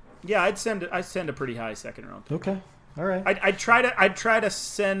 Yeah, I'd send a pretty high second round pick. Okay. All right. I'd try to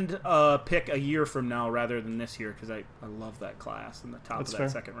send a pick a year from now rather than this year, because I love that class and the top That's of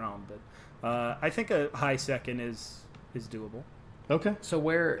that fair. second round. But I think a high second is doable. Okay. So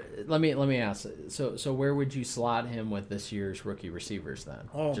let me ask. So where would you slot him with this year's rookie receivers then?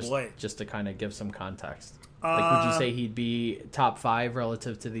 Oh, boy. Just to kind of give some context. Like, would you say he'd be top 5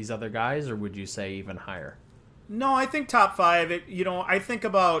 relative to these other guys, or would you say even higher? No, I think top 5. I think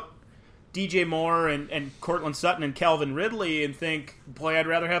about DJ Moore and Cortland Sutton and Calvin Ridley and think, boy, I'd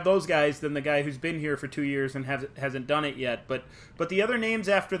rather have those guys than the guy who's been here for 2 years and hasn't done it yet. But the other names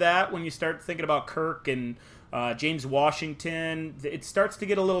after that, when you start thinking about Kirk and James Washington, it starts to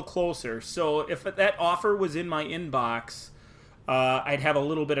get a little closer. So if that offer was in my inbox, I'd have a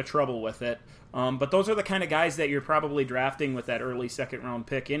little bit of trouble with it. But those are the kind of guys that you're probably drafting with that early second round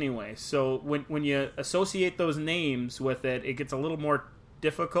pick anyway. So when you associate those names with it, it gets a little more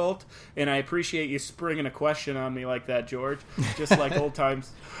difficult. And I appreciate you springing a question on me like that, George, just like old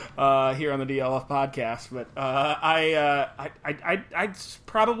times here on the DLF podcast. But I'd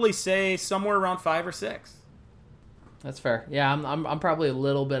probably say somewhere around 5 or 6. That's fair. Yeah, I'm probably a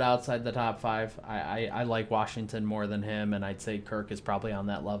little bit outside the top 5. I like Washington more than him, and I'd say Kirk is probably on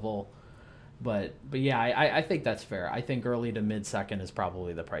that level. But yeah, I think that's fair. I think early to mid second is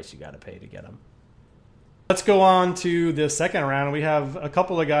probably the price you got to pay to get him. Let's go on to the second round. We have a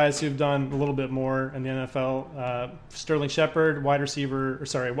couple of guys who've done a little bit more in the NFL. Sterling Shepard, wide receiver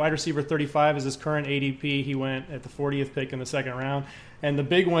 35 is his current ADP. He went at the 40th pick in the second round. And the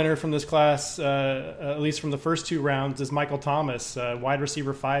big winner from this class, at least from the first 2 rounds, is Michael Thomas, wide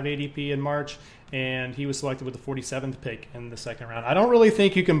receiver 5 ADP in March, and he was selected with the 47th pick in the second round. I don't really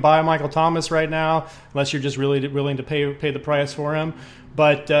think you can buy Michael Thomas right now unless you're just really willing to pay the price for him.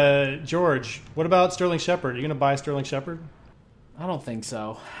 But, George, what about Sterling Shepard? Are you going to buy Sterling Shepard? I don't think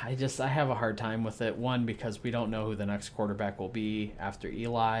so. I have a hard time with it. One, because we don't know who the next quarterback will be after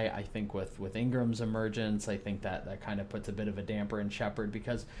Eli. I think with Ingram's emergence, I think that kind of puts a bit of a damper in Shepard,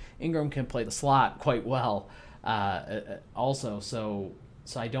 because Ingram can play the slot quite well also. So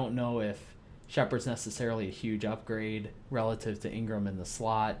I don't know if Shepard's necessarily a huge upgrade relative to Ingram in the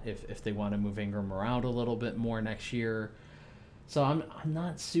slot if they want to move Ingram around a little bit more next year. So I'm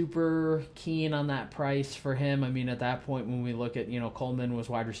not super keen on that price for him. I mean, at that point, when we look at, Coleman was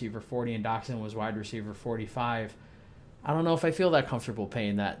wide receiver 40 and Doxson was wide receiver 45, I don't know if I feel that comfortable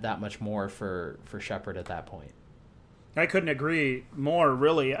paying that much more for Shepard at that point. I couldn't agree more,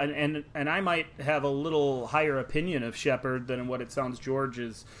 really. And I might have a little higher opinion of Shepard than what it sounds George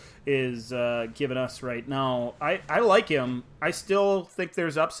is giving us right now. I like him. I still think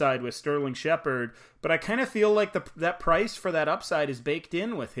there's upside with Sterling Shepard, but I kind of feel like that price for that upside is baked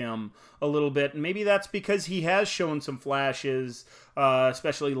in with him a little bit. And maybe that's because he has shown some flashes,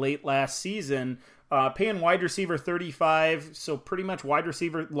 especially late last season. Paying wide receiver 35, so pretty much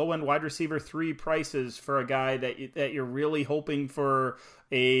low-end wide receiver 3 prices for a guy that you're really hoping for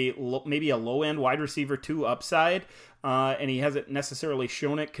maybe a low-end wide receiver 2 upside, and he hasn't necessarily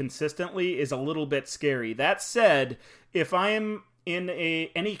shown it consistently, is a little bit scary. That said, if I am in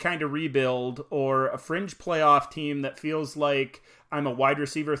any kind of rebuild or a fringe playoff team that feels like I'm a wide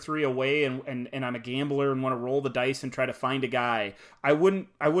receiver 3 away and I'm a gambler and want to roll the dice and try to find a guy, I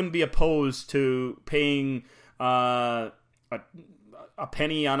wouldn't be opposed to paying a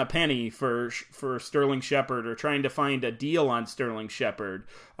penny on a penny for Sterling Shepard, or trying to find a deal on Sterling Shepard.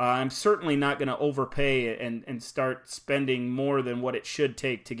 I'm certainly not going to overpay and start spending more than what it should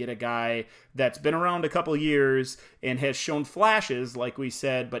take to get a guy that's been around a couple years and has shown flashes, like we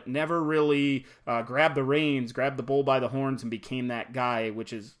said, but never really grabbed the reins, grabbed the bull by the horns, and became that guy,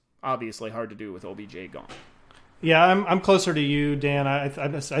 which is obviously hard to do with OBJ gone. Yeah, I'm closer to you, Dan.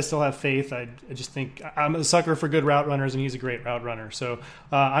 I still have faith. I just think I'm a sucker for good route runners, and he's a great route runner. So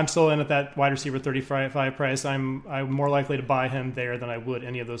I'm still in at that wide receiver 35 price. I'm more likely to buy him there than I would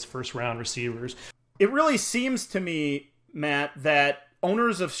any of those first round receivers. It really seems to me, Matt, that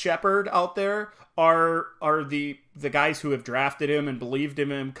owners of Shepard out there are the guys who have drafted him and believed in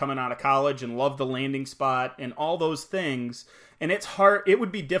him coming out of college and love the landing spot and all those things. And it's hard. It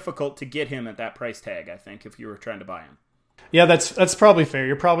would be difficult to get him at that price tag, I think, if you were trying to buy him. Yeah, that's probably fair.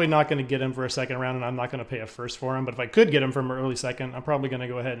 You're probably not going to get him for a second round, and I'm not going to pay a first for him. But if I could get him from an early second, I'm probably going to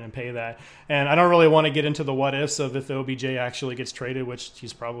go ahead and pay that. And I don't really want to get into the what ifs of if the OBJ actually gets traded, which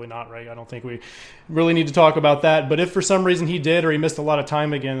he's probably not, right? I don't think we really need to talk about that. But if for some reason he did, or he missed a lot of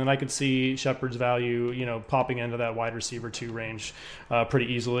time again, then I could see Shepard's value, popping into that wide receiver 2 range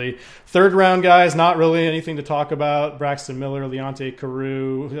pretty easily. Third round guys, not really anything to talk about. Braxton Miller, Leonte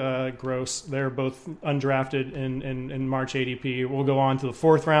Carew, Gross, they're both undrafted in March ADP. We'll go on to the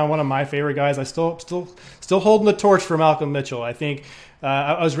fourth round. One of my favorite guys. I still holding the torch for Malcolm Mitchell. I think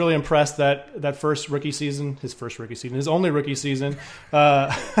I was really impressed that his only rookie season,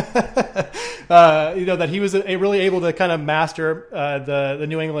 that he was really able to kind of master the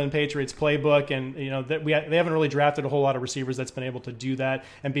New England Patriots playbook, and they haven't really drafted a whole lot of receivers that's been able to do that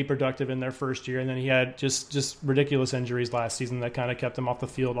and be productive in their first year. And then he had just ridiculous injuries last season that kind of kept him off the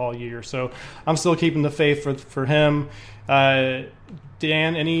field all year. So I'm still keeping the faith for him.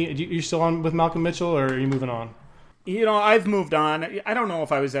 Dan, you still on with Malcolm Mitchell, or are you moving on? I've moved on. I don't know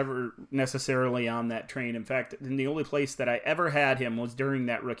if I was ever necessarily on that train. In fact, the only place that I ever had him was during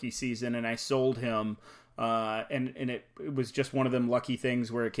that rookie season, and I sold him. And it was just one of them lucky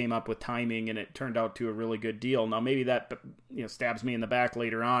things where it came up with timing and it turned out to a really good deal. Now, maybe that stabs me in the back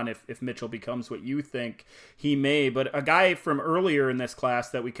later on if Mitchell becomes what you think he may. But a guy from earlier in this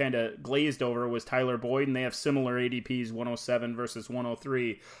class that we kind of glazed over was Tyler Boyd, and they have similar ADPs, 107 versus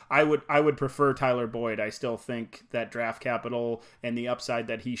 103. I would prefer Tyler Boyd. I still think that draft capital and the upside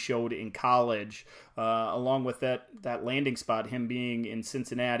that he showed in college, along with that landing spot, him being in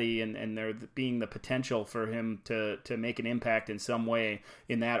Cincinnati and there being the potential for him to make an impact in some way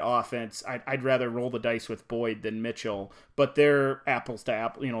in that offense, I'd rather roll the dice with Boyd than Mitchell. But they're apples to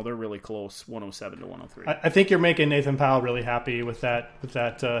apple. They're really close, 107 to 103. I think you're making Nathan Powell really happy with that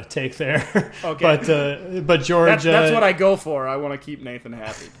take there. Okay, but George, that's what I go for. I want to keep Nathan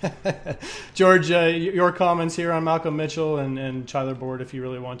happy. George, your comments here on Malcolm Mitchell and Tyler Boyd, if you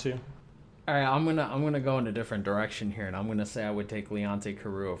really want to. All right, I'm gonna go in a different direction here, and I'm gonna say I would take Leonte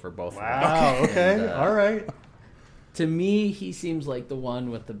Carew over both. Wow. of them. Okay. All right. To me, he seems like the one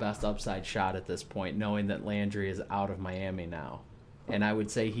with the best upside shot at this point, knowing that Landry is out of Miami now, and I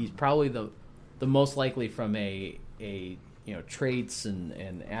would say he's probably the most likely from a traits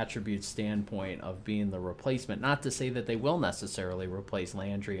and attributes standpoint of being the replacement. Not to say that they will necessarily replace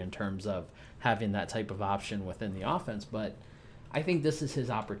Landry in terms of having that type of option within the offense, but I think this is his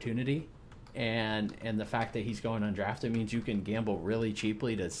opportunity. And the fact that he's going undrafted means you can gamble really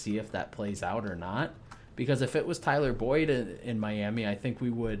cheaply to see if that plays out or not. Because if it was Tyler Boyd in Miami, I think we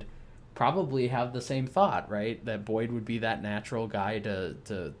would probably have the same thought, right? That Boyd would be that natural guy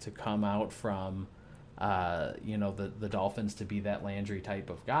to come out from, the Dolphins to be that Landry type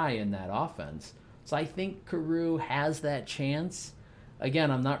of guy in that offense. So I think Carew has that chance.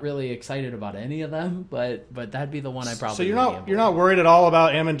 Again, I'm not really excited about any of them, but that'd be the one I probably. So you're not worried at all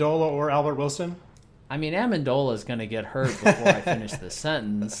about Amendola or Albert Wilson? I mean, Amendola is going to get hurt before I finish this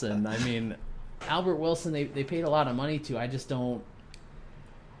sentence, and I mean, Albert Wilson they paid a lot of money to. I don't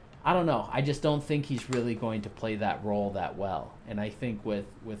know. I just don't think he's really going to play that role that well. And I think with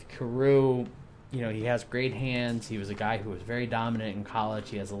Carew, he has great hands. He was a guy who was very dominant in college.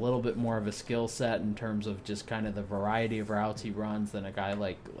 He has a little bit more of a skill set in terms of just kind of the variety of routes he runs than a guy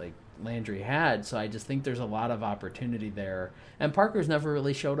like Landry had. So I just think there's a lot of opportunity there. And Parker's never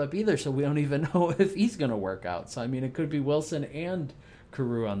really showed up either, so we don't even know if he's going to work out. So, I mean, it could be Wilson and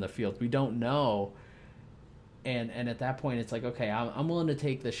Carew on the field. We don't know. And at that point, it's like, okay, I'm willing to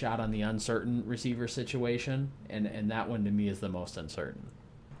take the shot on the uncertain receiver situation, and that one to me is the most uncertain.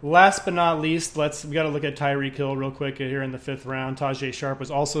 Last but not least, we got to look at Tyreek Hill real quick here in the 5th round. Tajay Sharp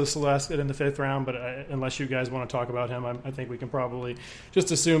was also selected in the 5th round, but unless you guys want to talk about him, I think we can probably just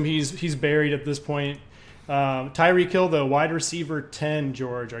assume he's buried at this point. Tyreek Hill, the wide receiver 10,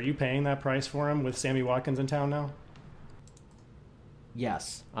 George, are you paying that price for him with Sammy Watkins in town now?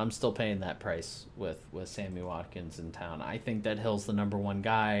 Yes, I'm still paying that price with Sammy Watkins in town. I think that Hill's the number one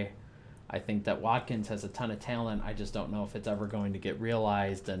guy. I think that Watkins has a ton of talent. I just don't know if it's ever going to get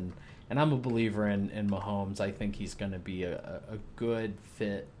realized. And I'm a believer in Mahomes. I think he's going to be a good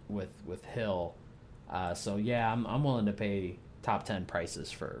fit with Hill. So, yeah, I'm willing to pay top 10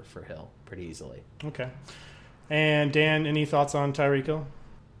 prices for Hill pretty easily. Okay. And, Dan, any thoughts on Tyreek Hill?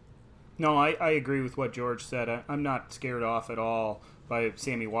 No, I agree with what George said. I'm not scared off at all by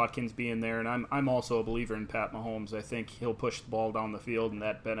Sammy Watkins being there, and I'm also a believer in Pat Mahomes. I think he'll push the ball down the field, and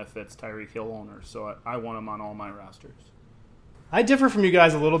that benefits Tyreek Hill owners. So I want him on all my rosters. I differ from you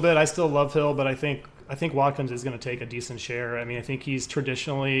guys a little bit. I still love Hill, but I think Watkins is going to take a decent share. I mean, I think he's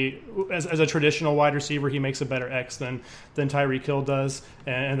traditionally, as a traditional wide receiver, he makes a better X than Tyreek Hill does,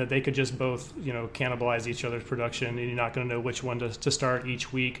 and that they could just both, cannibalize each other's production, and you're not going to know which one to start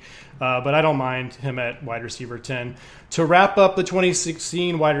each week. But I don't mind him at wide receiver 10. To wrap up the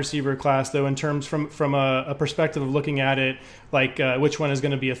 2016 wide receiver class, though, in terms from a perspective of looking at it, like which one is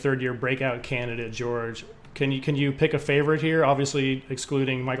going to be a third-year breakout candidate, George? Can you pick a favorite here? Obviously,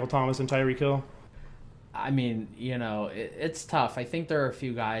 excluding Michael Thomas and Tyreek Hill. I mean, it's tough. I think there are a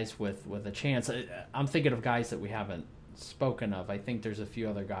few guys with a chance. I'm thinking of guys that we haven't spoken of. I think there's a few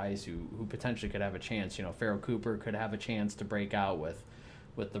other guys who potentially could have a chance. Pharaoh Cooper could have a chance to break out with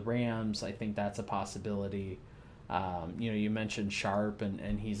the Rams. I think that's a possibility. You mentioned Sharp,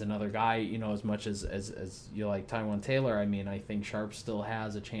 and he's another guy, as much as you like Tyrod Taylor. I mean, I think Sharp still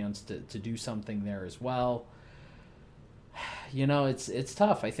has a chance to do something there as well. It's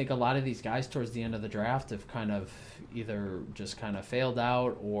tough. I think a lot of these guys towards the end of the draft have kind of either just kind of failed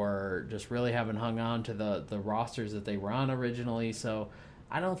out or just really haven't hung on to the rosters that they were on originally. So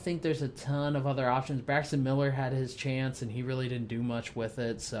I don't think there's a ton of other options. Braxton Miller had his chance, and he really didn't do much with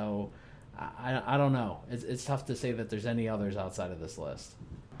it. So I don't know. It's tough to say that there's any others outside of this list.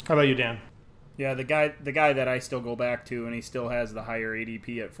 How about you, Dan? Yeah, the guy that I still go back to, and he still has the higher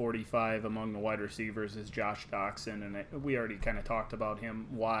ADP at 45 among the wide receivers, is Josh Doxson, and we already kind of talked about him,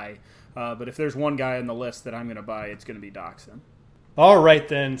 why. But if there's one guy on the list that I'm going to buy, it's going to be Doxson. All right,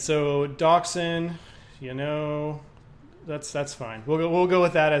 then. So Doxson, that's fine. We'll go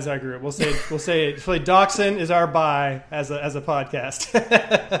with that as our group. We'll say Doxson is our buy as a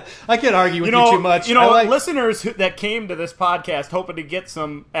podcast. I can't argue with you too much. Listeners that came to this podcast hoping to get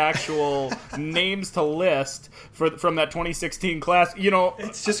some actual names to list from that 2016 class.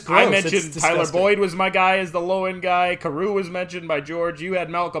 It's just gross. I mentioned Tyler Boyd was my guy as the low end guy. Carew was mentioned by George. You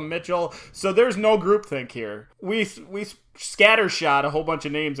had Malcolm Mitchell. So there's no groupthink here. We scattershot a whole bunch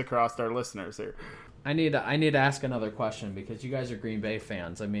of names across our listeners here. I need to ask another question because you guys are Green Bay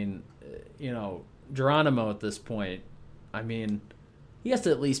fans. I mean, Geronimo at this point, I mean, he has to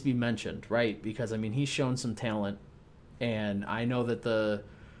at least be mentioned, right? Because, I mean, he's shown some talent, and I know that the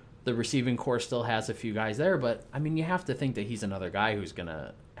receiving core still has a few guys there, but, I mean, you have to think that he's another guy who's going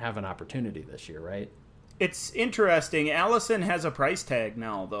to have an opportunity this year, right? It's interesting. Allison has a price tag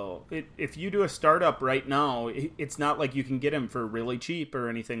now, though. If you do a startup right now, it's not like you can get him for really cheap or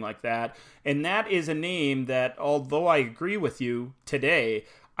anything like that. And that is a name that, although I agree with you today,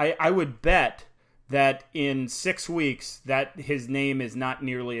 I would bet that in 6 weeks that his name is not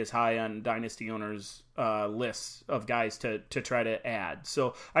nearly as high on Dynasty owners' lists of guys to try to add.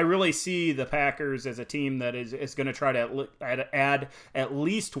 So I really see the Packers as a team that is going to try to add at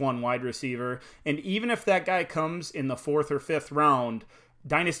least one wide receiver. And even if that guy comes in the 4th or 5th round,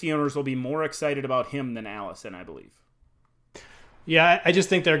 Dynasty owners will be more excited about him than Allison, I believe. Yeah, I just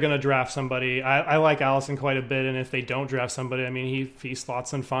think they're going to draft somebody. I like Allison quite a bit, and if they don't draft somebody, I mean, he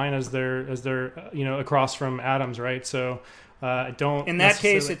slots in fine as they're across from Adams, right? So don't. In that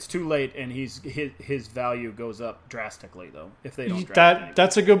case, it's too late, and his value goes up drastically, though. If they don't draft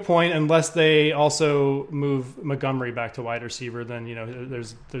that's a good point. Unless they also move Montgomery back to wide receiver, then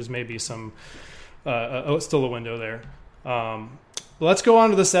there's maybe some still a window there. Let's go on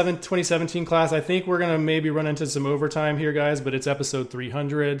to the 2017 class. I think we're going to maybe run into some overtime here, guys, but it's episode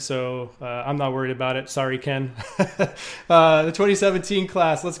 300, so I'm not worried about it. Sorry, Ken. The 2017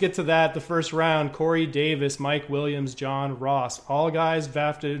 class, let's get to that. The first round, Corey Davis, Mike Williams, John Ross, all guys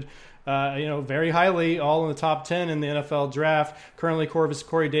drafted very highly, all in the top 10 in the NFL draft. Currently,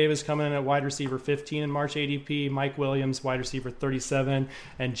 Corey Davis coming in at wide receiver 15 in March ADP, Mike Williams, wide receiver 37,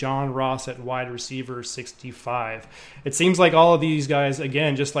 and John Ross at wide receiver 65. It seems like all of these guys,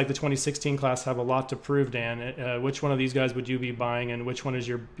 again, just like the 2016 class, have a lot to prove, Dan. Which one of these guys would you be buying, and which one is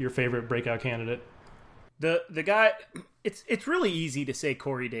your favorite breakout candidate? The guy, it's really easy to say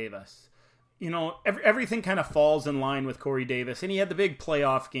Corey Davis. Everything kind of falls in line with Corey Davis, and he had the big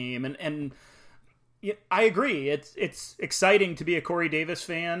playoff game, and I agree. It's exciting to be a Corey Davis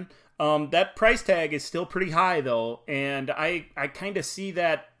fan. That price tag is still pretty high, though, and I kind of see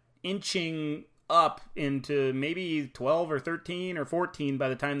that inching up into maybe 12 or 13 or 14 by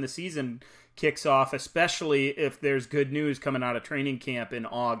the time the season kicks off, especially if there's good news coming out of training camp in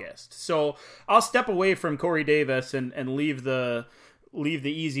August. So I'll step away from Corey Davis and leave the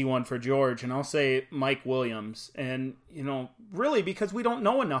easy one for George, and I'll say Mike Williams. And, really because we don't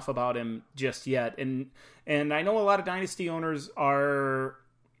know enough about him just yet. And I know a lot of dynasty owners are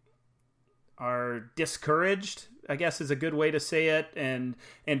discouraged, I guess is a good way to say it, and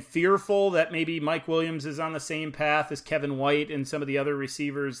fearful that maybe Mike Williams is on the same path as Kevin White and some of the other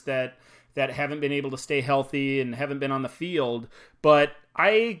receivers that haven't been able to stay healthy and haven't been on the field. But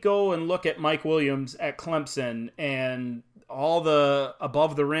I go and look at Mike Williams at Clemson and all the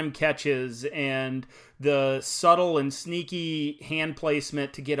above the rim catches and the subtle and sneaky hand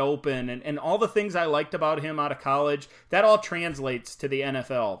placement to get open and all the things I liked about him out of college, that all translates to the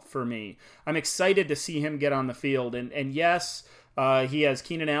NFL for me. I'm excited to see him get on the field. And yes, he has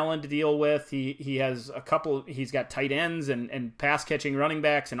Keenan Allen to deal with. He has he's got tight ends and pass catching running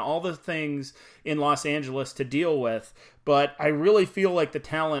backs and all the things in Los Angeles to deal with. But I really feel like the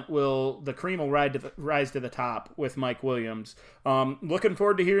cream will rise to the top with Mike Williams. Looking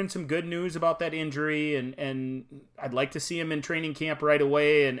forward to hearing some good news about that injury, and I'd like to see him in training camp right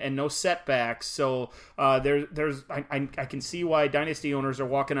away and no setbacks. So I can see why dynasty owners are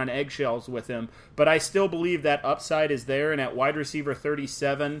walking on eggshells with him, but I still believe that upside is there. And at wide receiver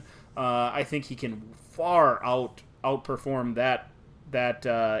 37, I think he can far outperform that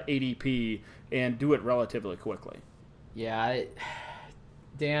ADP and do it relatively quickly. Yeah,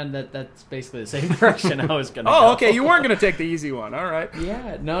 Dan, that's basically the same direction I was going to go. Oh, okay, you weren't going to take the easy one. All right.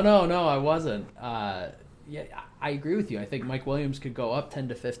 Yeah, no, I wasn't. I agree with you. I think Mike Williams could go up 10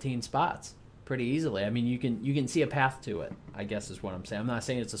 to 15 spots pretty easily. I mean, you can see a path to it, I guess is what I'm saying. I'm not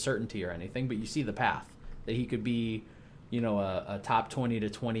saying it's a certainty or anything, but you see the path that he could be, a top 20 to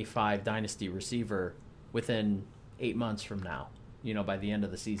 25 dynasty receiver within 8 months from now, by the end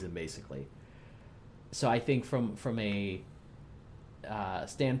of the season, basically. So I think from a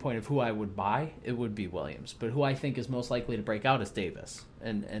standpoint of who I would buy, it would be Williams. But who I think is most likely to break out is Davis,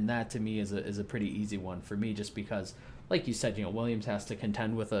 and that to me is a pretty easy one for me, just because, like you said, Williams has to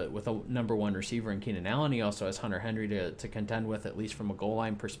contend with a number one receiver in Keenan Allen. He also has Hunter Henry to contend with, at least from a goal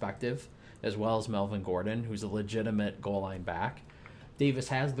line perspective, as well as Melvin Gordon, who's a legitimate goal line back. Davis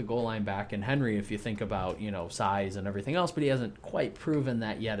has the goal line back in Henry if you think about size and everything else, but he hasn't quite proven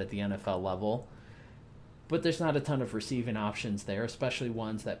that yet at the NFL level. But there's not a ton of receiving options there, especially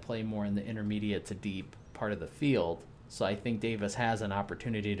ones that play more in the intermediate to deep part of the field. So I think Davis has an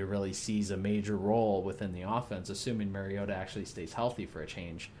opportunity to really seize a major role within the offense, assuming Mariota actually stays healthy for a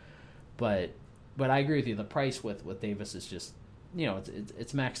change. But I agree with you. The price with Davis is just,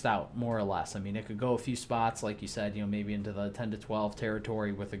 it's maxed out more or less. I mean, it could go a few spots, like you said, maybe into the 10 to 12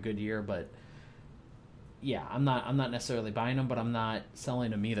 territory with a good year, but yeah, I'm not necessarily buying them, but I'm not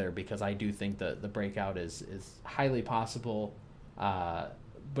selling them either, because I do think that the breakout is highly possible.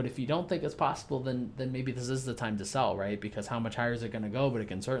 But if you don't think it's possible, then maybe this is the time to sell, right? Because how much higher is it going to go? But it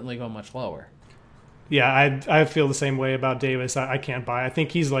can certainly go much lower. Yeah, I feel the same way about Davis. I can't buy. I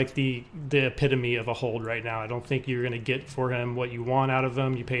think he's like the epitome of a hold right now. I don't think you're going to get for him what you want out of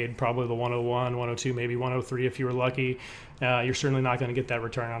him. You paid probably the 101, 102, maybe 103 if you were lucky. You're certainly not going to get that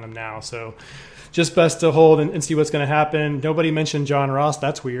return on him now. So just best to hold and see what's going to happen. Nobody mentioned John Ross.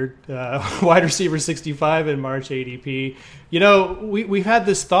 That's weird. Wide receiver 65 in March ADP. We've had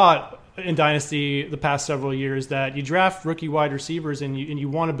this thought in Dynasty the past several years that you draft rookie wide receivers and you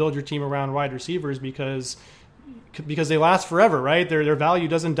want to build your team around wide receivers because they last forever, right? Their value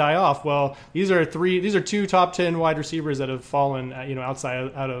doesn't die off. Well, these are two top 10 wide receivers that have fallen, outside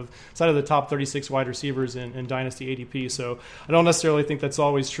of the top 36 wide receivers in Dynasty ADP. So I don't necessarily think that's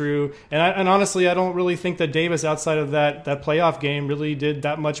always true. And honestly, I don't really think that Davis, outside of that playoff game, really did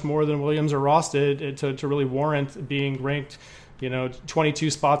that much more than Williams or Ross did to really warrant being ranked 22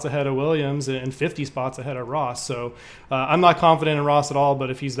 spots ahead of Williams and 50 spots ahead of Ross. So I'm not confident in Ross at all, but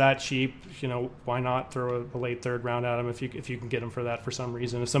if he's that cheap, why not throw a late third round at him if you can get him for that for some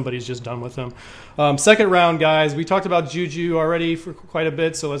reason, if somebody's just done with him. Second round guys, we talked about Juju already for quite a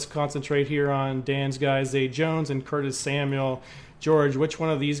bit, so let's concentrate here on Dan's guys, Zay Jones and Curtis Samuel. George, which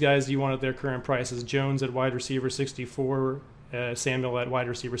one of these guys do you want at their current prices? Jones at wide receiver 64, Samuel at wide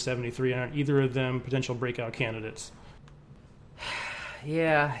receiver 73, and are either of them potential breakout candidates?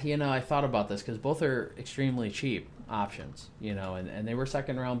 Yeah, I thought about this because both are extremely cheap options, and they were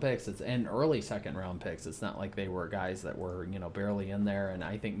second-round picks. And early second-round picks. It's not like they were guys that were, barely in there, and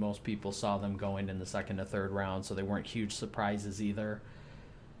I think most people saw them going in the second to third round, so they weren't huge surprises either.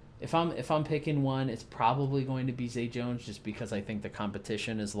 If I'm picking one, it's probably going to be Zay Jones just because I think the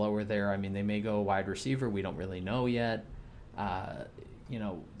competition is lower there. I mean, they may go wide receiver. We don't really know yet.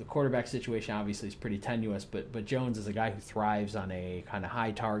 The quarterback situation obviously is pretty tenuous, but Jones is a guy who thrives on a kind of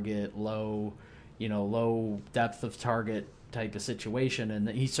high target, low depth of target type of situation, and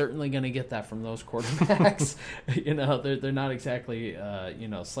he's certainly going to get that from those quarterbacks. They're not exactly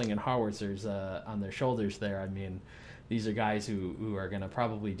slinging howitzers on their shoulders there. I mean, these are guys who are going to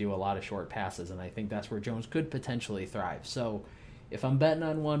probably do a lot of short passes, and I think that's where Jones could potentially thrive. So if I'm betting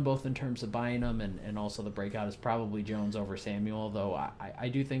on one, both in terms of buying them and also the breakout, is probably Jones over Samuel, though I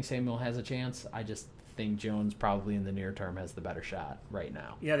do think Samuel has a chance. I just think Jones probably in the near term has the better shot right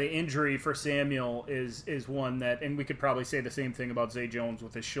now. Yeah, the injury for Samuel is one that, and we could probably say the same thing about Zay Jones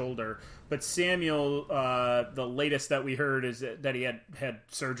with his shoulder, but Samuel, the latest that we heard is that he had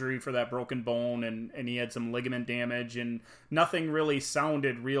surgery for that broken bone and he had some ligament damage, and nothing really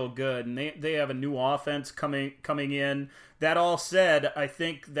sounded real good, and they have a new offense coming in. That all said, I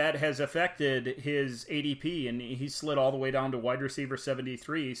think that has affected his ADP, and he slid all the way down to wide receiver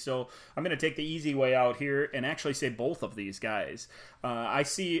 73. So I'm going to take the easy way out here and actually say both of these guys. I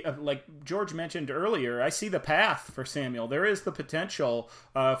see, like George mentioned earlier, I see the path for Samuel. There is the potential.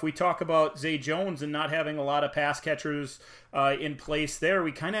 If we talk about Zay Jones and not having a lot of pass catchers in place there,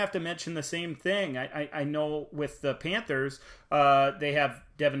 we kind of have to mention the same thing. I know with the Panthers, they have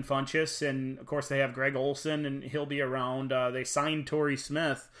Devin Funchess, and of course they have Greg Olsen, and he'll be around. They signed Torrey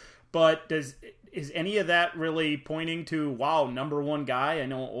Smith, but is any of that really pointing to, wow, number one guy? I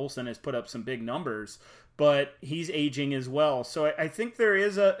know Olsen has put up some big numbers, but he's aging as well. So I think there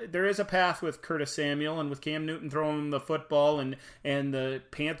is a path with Curtis Samuel, and with Cam Newton throwing him the football, and the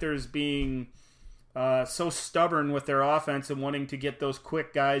Panthers being so stubborn with their offense and wanting to get those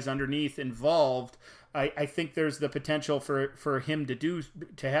quick guys underneath involved. I think there's the potential for him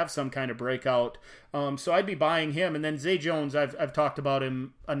to have some kind of breakout. So I'd be buying him. And then Zay Jones, I've talked about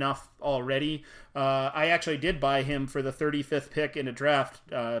him enough already. I actually did buy him for the 35th pick in a draft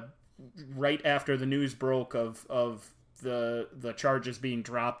right after the news broke of the charges being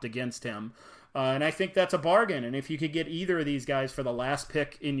dropped against him. And I think that's a bargain. And if you could get either of these guys for the last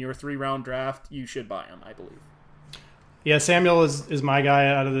pick in your 3-round draft, you should buy him, I believe. Yeah, Samuel is my guy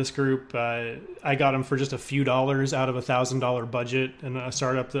out of this group. I got him for just a few dollars out of $1,000 budget and a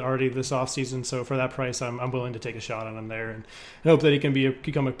startup already this offseason. So for that price, I'm willing to take a shot on him there and hope that he can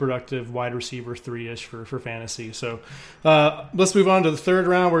become a productive wide receiver 3-ish for fantasy. So let's move on to the third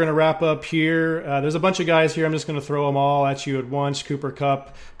round. We're going to wrap up here. There's a bunch of guys here. I'm just going to throw them all at you at once. Cooper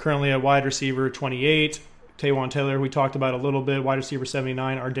Kupp, currently at wide receiver 28. Taywan Taylor, we talked about a little bit, wide receiver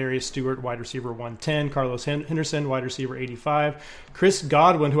 79. Ardarius Stewart, wide receiver 110. Carlos Henderson, wide receiver 85. Chris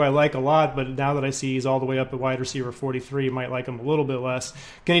Godwin, who I like a lot, but now that I see he's all the way up at wide receiver 43, might like him a little bit less.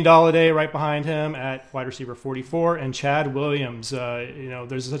 Kenny Golladay right behind him at wide receiver 44. And Chad Williams,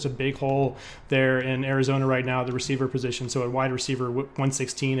 there's such a big hole there in Arizona right now, the receiver position. So at wide receiver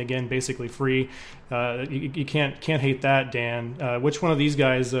 116, again, basically free. You can't hate that, Dan. Which one of these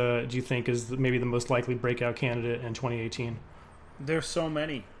guys do you think is maybe the most likely breakout candidate in 2018? There's so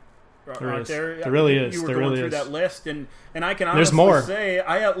many. There is. There really is. You were there going really through is. that list, and I can There's honestly more. say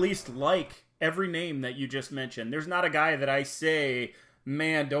I at least like every name that you just mentioned. There's not a guy that I say,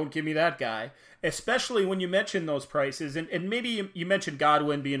 man, don't give me that guy. Especially when you mention those prices, and maybe you mentioned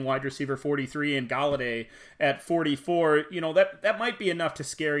Godwin being wide receiver 43 and Golladay at 44. That might be enough to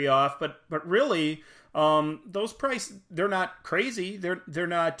scare you off, but really. Those prices, they're not crazy. They're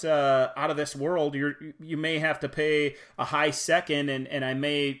not out of this world. You may have to pay a high second, and I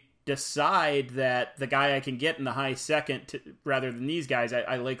may decide that the guy I can get in the high second rather than these guys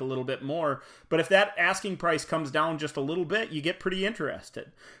I like a little bit more. But if that asking price comes down just a little bit, you get pretty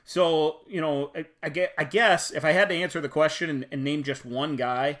interested. So, I guess if I had to answer the question and name just one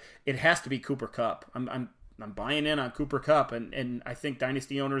guy, it has to be Cooper Kupp. I'm buying in on Cooper Kupp, and I think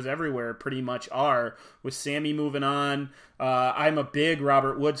dynasty owners everywhere pretty much are, with Sammy moving on. I'm a big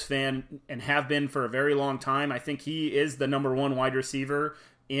Robert Woods fan and have been for a very long time. I think he is the number one wide receiver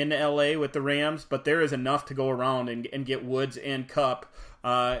in LA with the Rams, but there is enough to go around and get Woods and Kupp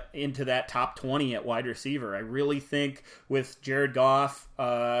into that top 20 at wide receiver. I really think with Jared Goff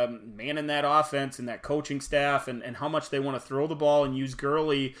manning that offense and that coaching staff and how much they want to throw the ball and use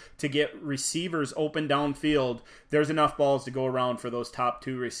Gurley to get receivers open downfield, there's enough balls to go around for those top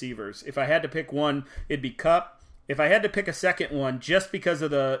 2 receivers. If I had to pick one, it'd be Kupp. If I had to pick a second one, just because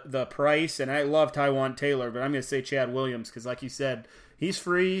of the price, and I love Tywan Taylor, but I'm going to say Chad Williams, because like you said, he's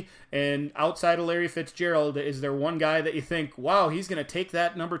free, and outside of Larry Fitzgerald, is there one guy that you think, wow, he's going to take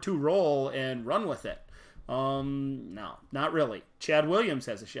that number 2 role and run with it? No, not really. Chad Williams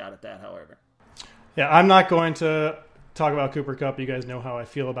has a shot at that, however. Yeah, I'm not going to talk about Cooper Kupp. You guys know how I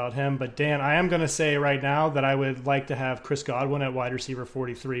feel about him. But, Dan, I am going to say right now that I would like to have Chris Godwin at wide receiver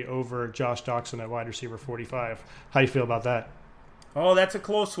 43 over Josh Doxson at wide receiver 45. How do you feel about that? Oh, that's a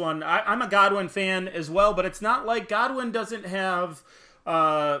close one. I'm a Godwin fan as well, but it's not like Godwin doesn't have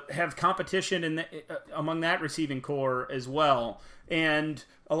competition among that receiving core as well. And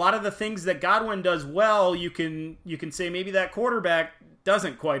a lot of the things that Godwin does well, you can say maybe that quarterback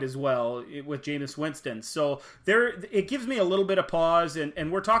doesn't quite as well with Jameis Winston. So it gives me a little bit of pause,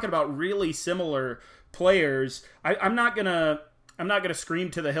 and we're talking about really similar players. I'm not gonna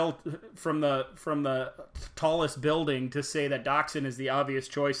scream to the hill from the tallest building to say that Doxson is the obvious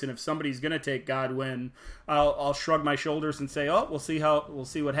choice, and if somebody's gonna take Godwin, I'll shrug my shoulders and say, oh, we'll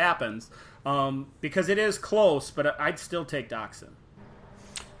see what happens, because it is close, but I'd still take Doxson.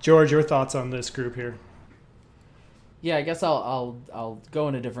 George, your thoughts on this group here? Yeah, I guess I'll go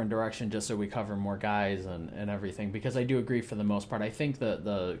in a different direction just so we cover more guys and everything, because I do agree for the most part. I think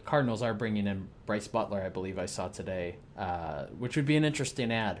the Cardinals are bringing in Bryce Butler, I believe I saw today, which would be an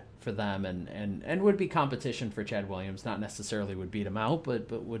interesting ad for them and would be competition for Chad Williams. Not necessarily would beat him out,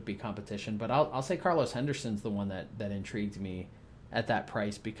 but would be competition. But I'll say Carlos Henderson's the one that intrigued me at that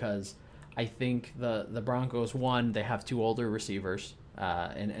price, because I think the Broncos, one, they have 2 older receivers,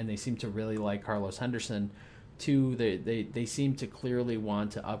 and they seem to really like Carlos Henderson. 2, they seem to clearly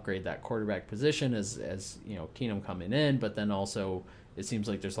want to upgrade that quarterback position as you know, Keenum coming in, but then also it seems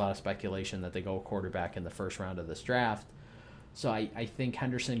like there's a lot of speculation that they go quarterback in the first round of this draft. So I think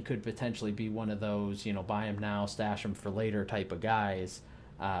Henderson could potentially be one of those, you know, buy him now, stash him for later type of guys.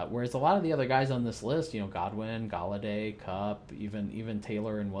 Whereas a lot of the other guys on this list, you know, Godwin, Galladay, Kupp, even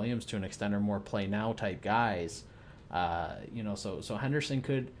Taylor and Williams to an extent are more play now type guys. You know, so Henderson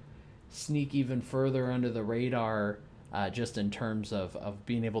could sneak even further under the radar, just in terms of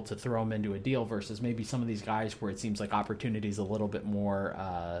being able to throw him into a deal versus maybe some of these guys where it seems like opportunity is a little bit more,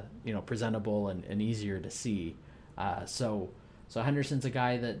 you know, presentable and easier to see. So Henderson's a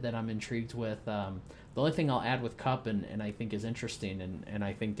guy that I'm intrigued with. The only thing I'll add with Kupp and I think is interesting, and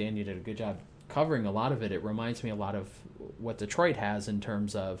I think Dan, you did a good job covering a lot of it. It reminds me a lot of what Detroit has in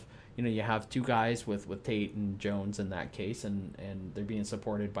terms of, you know, you have 2 guys with Tate and Jones in that case, and they're being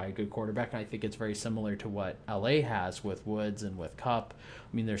supported by a good quarterback. And I think it's very similar to what LA has with Woods and with Kupp.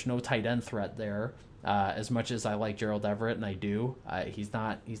 I mean, there's no tight end threat there. As much as I like Gerald Everett, and I do, he's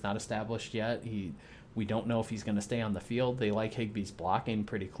not established yet. We don't know if he's going to stay on the field. They like Higbee's blocking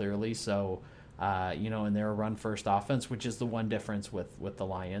pretty clearly, so you know, and they're a run first offense, which is the one difference with the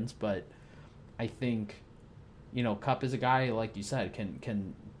Lions. But I think, you know, Kupp is a guy, like you said,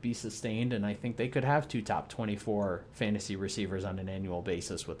 can be sustained, and I think they could have 2 top 24 fantasy receivers on an annual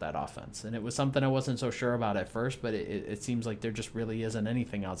basis with that offense. And it was something I wasn't so sure about at first, but it seems like there just really isn't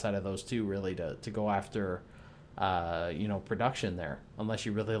anything outside of those 2 really to go after, you know, production there, unless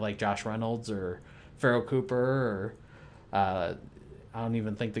you really like Josh Reynolds or Pharoah Cooper, or I don't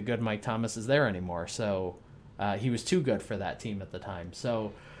even think the good Mike Thomas is there anymore. So he was too good for that team at the time.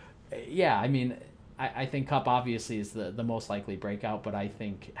 So yeah, I mean, I think Kupp obviously is the most likely breakout, but I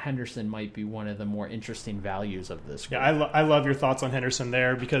think Henderson might be one of the more interesting values of this group. Yeah, I love your thoughts on Henderson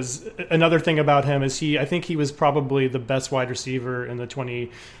there, because another thing about him is I think he was probably the best wide receiver in the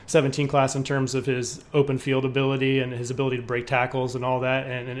 2017 class in terms of his open field ability and his ability to break tackles and all that.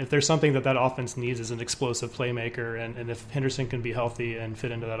 And if there's something that offense needs is an explosive playmaker, and if Henderson can be healthy and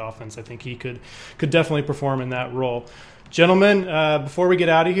fit into that offense, I think he could definitely perform in that role. Gentlemen, before we get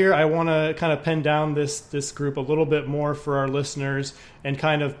out of here, I want to kind of pin down this group a little bit more for our listeners and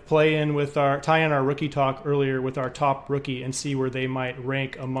kind of tie in our rookie talk earlier with our top rookie and see where they might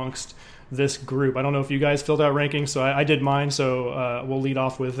rank amongst this group. I don't know if you guys filled out rankings, so I did mine, so we'll lead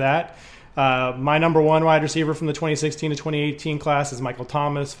off with that. My number one wide receiver from the 2016 to 2018 class is Michael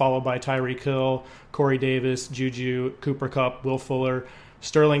Thomas, followed by Tyreek Hill, Corey Davis, Juju, Cooper Kupp, Will Fuller,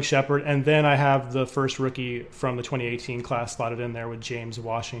 Sterling Shepard, and then I have the first rookie from the 2018 class slotted in there with James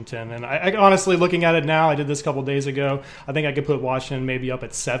Washington. And I honestly, looking at it now, I did this a couple days ago, I think I could put Washington maybe up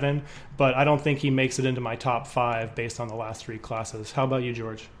at 7, but I don't think he makes it into my top 5 based on the last 3 classes. How about you,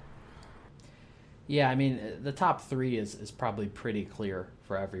 George? Yeah, I mean, the top 3 is probably pretty clear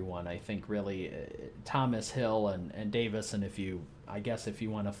for everyone. I think really Thomas, Hill, and Davis, and if you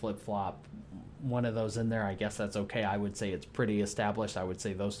want to flip-flop one of those in there, I guess that's okay. I would say it's pretty established. I would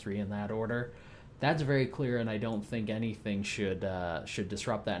say those 3 in that order. That's very clear, and I don't think anything should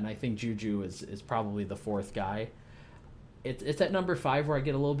disrupt that. And I think Juju is probably the 4th guy. It's at number 5 where I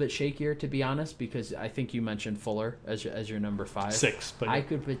get a little bit shakier, to be honest, because I think you mentioned Fuller as your number 5. 6, but I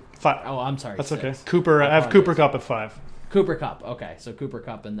could put 5. Oh, I'm sorry. That's 6. okay. Cooper, I have Cooper Kupp at 5. Cooper Kupp. Okay, so Cooper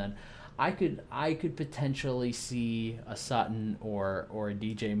Kupp, and then I could potentially see a Sutton or a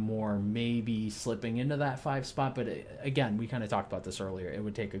DJ Moore maybe slipping into that 5 spot. But again, we kind of talked about this earlier. It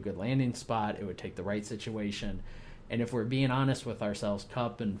would take a good landing spot. It would take the right situation. And if we're being honest with ourselves,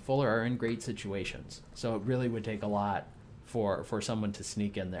 Kupp and Fuller are in great situations. So it really would take a lot for someone to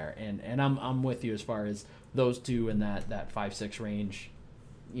sneak in there. And I'm with you as far as those 2 in that 5-6 range.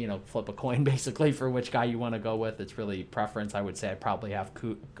 You know, flip a coin basically for which guy you want to go with. It's really preference. I would say I'd probably have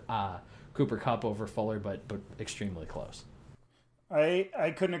Cooper Kupp over Fuller, but extremely close.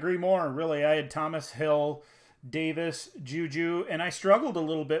 I couldn't agree more. Really, I had Thomas, Hill, Davis, Juju, and I struggled a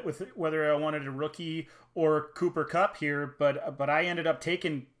little bit with whether I wanted a rookie or Cooper Kupp here, but I ended up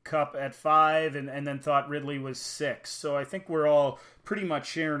taking Kupp at 5 and then thought Ridley was 6. So I think we're all pretty much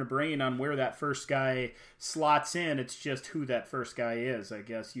sharing a brain on where that first guy slots in. It's just who that first guy is. I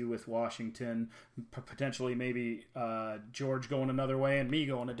guess you with Washington, potentially maybe George going another way and me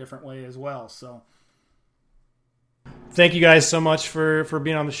going a different way as well. So thank you guys so much for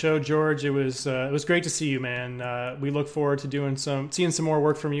being on the show, George. It was great to see you, man. We look forward to seeing some more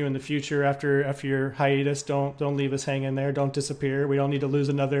work from you in the future after your hiatus. Don't leave us hanging there. Don't disappear. We don't need to lose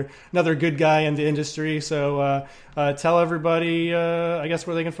another good guy in the industry. So tell everybody, I guess,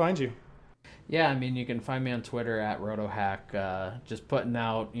 where they can find you. Yeah, I mean, you can find me on Twitter at RotoHack, just putting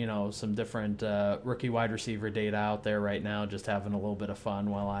out, some different rookie wide receiver data out there right now, just having a little bit of fun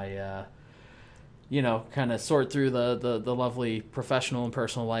while I kind of sort through the lovely professional and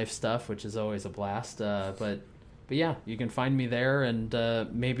personal life stuff, which is always a blast. But yeah, you can find me there, and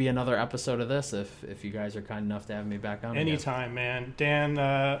maybe another episode of this if you guys are kind enough to have me back on. Anytime, man. Dan,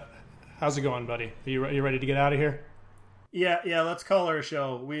 how's it going, buddy? Are you ready to get out of here? Yeah. Let's call her a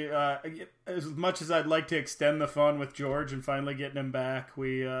show. We as much as I'd like to extend the fun with George and finally getting him back,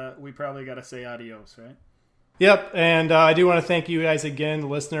 we probably got to say adios, right? Yep, and I do want to thank you guys again, the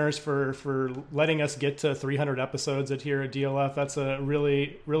listeners, for letting us get to 300 episodes here at DLF. That's a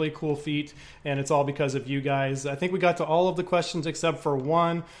really, really cool feat, and it's all because of you guys. I think we got to all of the questions except for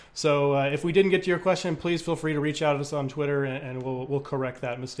one, so if we didn't get to your question, please feel free to reach out to us on Twitter, and we'll correct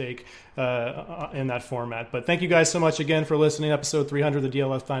that mistake in that format. But thank you guys so much again for listening to episode 300 of the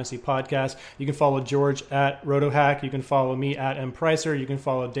DLF Dynasty Podcast. You can follow George at RotoHack. You can follow me at mpricer. You can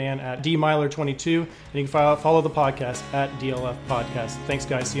follow Dan at dmiler22, and you can follow the podcast at DLF Podcast. Thanks,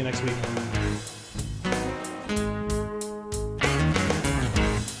 guys. See you next week.